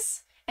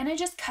dies, and I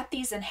just cut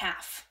these in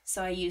half.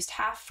 So I used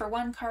half for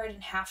one card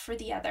and half for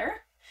the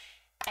other,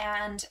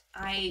 and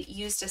I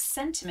used a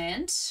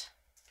sentiment.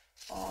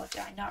 Oh,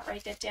 did I not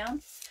write that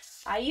down?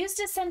 I used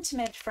a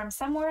sentiment from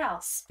somewhere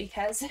else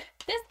because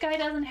this guy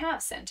doesn't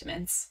have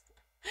sentiments.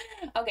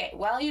 Okay,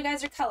 while you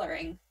guys are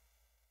coloring,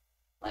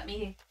 let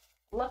me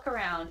look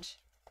around.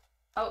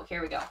 Oh,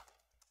 here we go.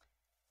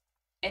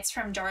 It's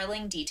from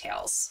Darling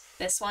Details.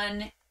 This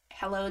one,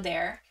 Hello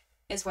There,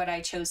 is what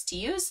I chose to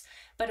use,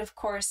 but of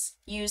course,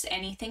 use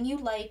anything you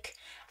like.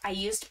 I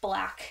used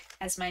black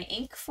as my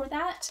ink for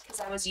that because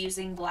I was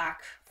using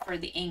black for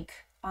the ink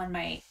on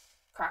my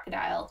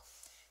crocodile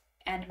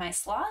and my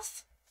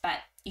sloth, but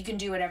you can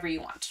do whatever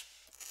you want.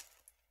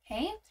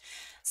 Okay,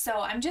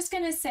 so I'm just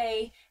gonna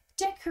say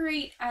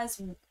decorate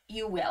as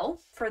you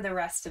will for the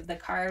rest of the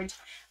card.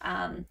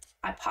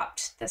 I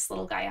popped this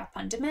little guy up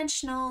on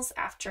dimensionals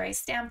after I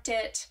stamped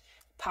it,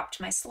 popped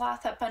my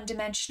sloth up on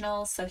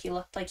dimensionals so he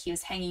looked like he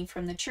was hanging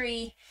from the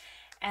tree,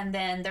 and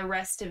then the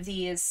rest of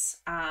these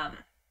I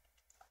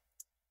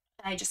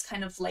just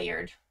kind of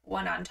layered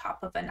one on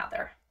top of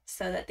another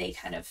so that they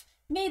kind of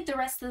made the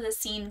rest of the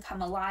scene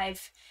come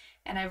alive.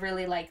 And I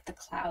really like the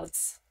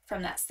clouds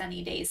from that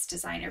Sunny Days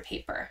designer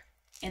paper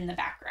in the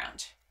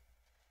background.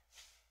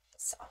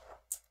 So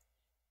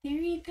there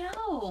you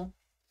go.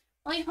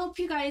 Well, I hope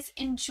you guys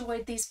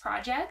enjoyed these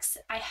projects.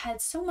 I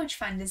had so much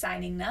fun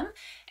designing them,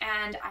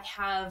 and I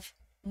have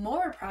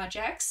more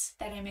projects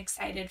that I'm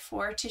excited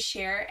for to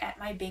share at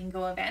my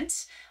bingo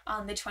event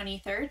on the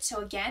 23rd.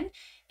 So again,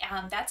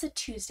 that's a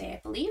Tuesday,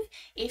 I believe.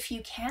 If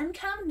you can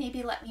come,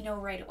 maybe let me know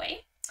right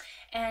away.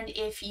 And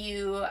if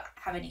you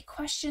have any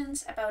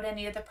questions about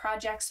any of the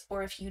projects,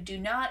 or if you do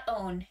not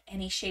own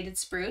any shaded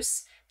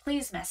spruce,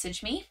 please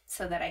message me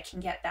so that I can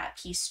get that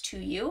piece to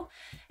you.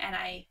 And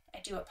I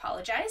do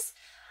apologize.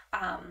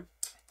 I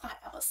thought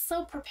I was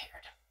so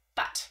prepared,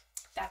 but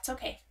that's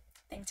okay.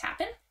 Things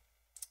happen.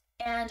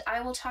 And I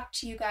will talk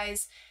to you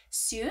guys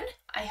soon.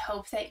 I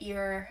hope that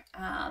you're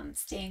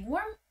staying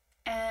warm,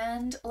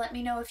 and let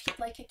me know if you'd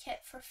like a kit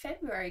for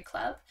February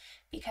Club,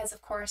 because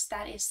of course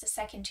that is the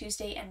second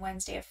Tuesday and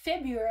Wednesday of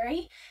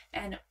February,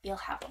 and you'll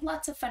have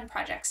lots of fun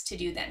projects to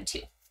do then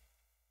too.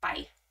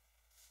 Bye.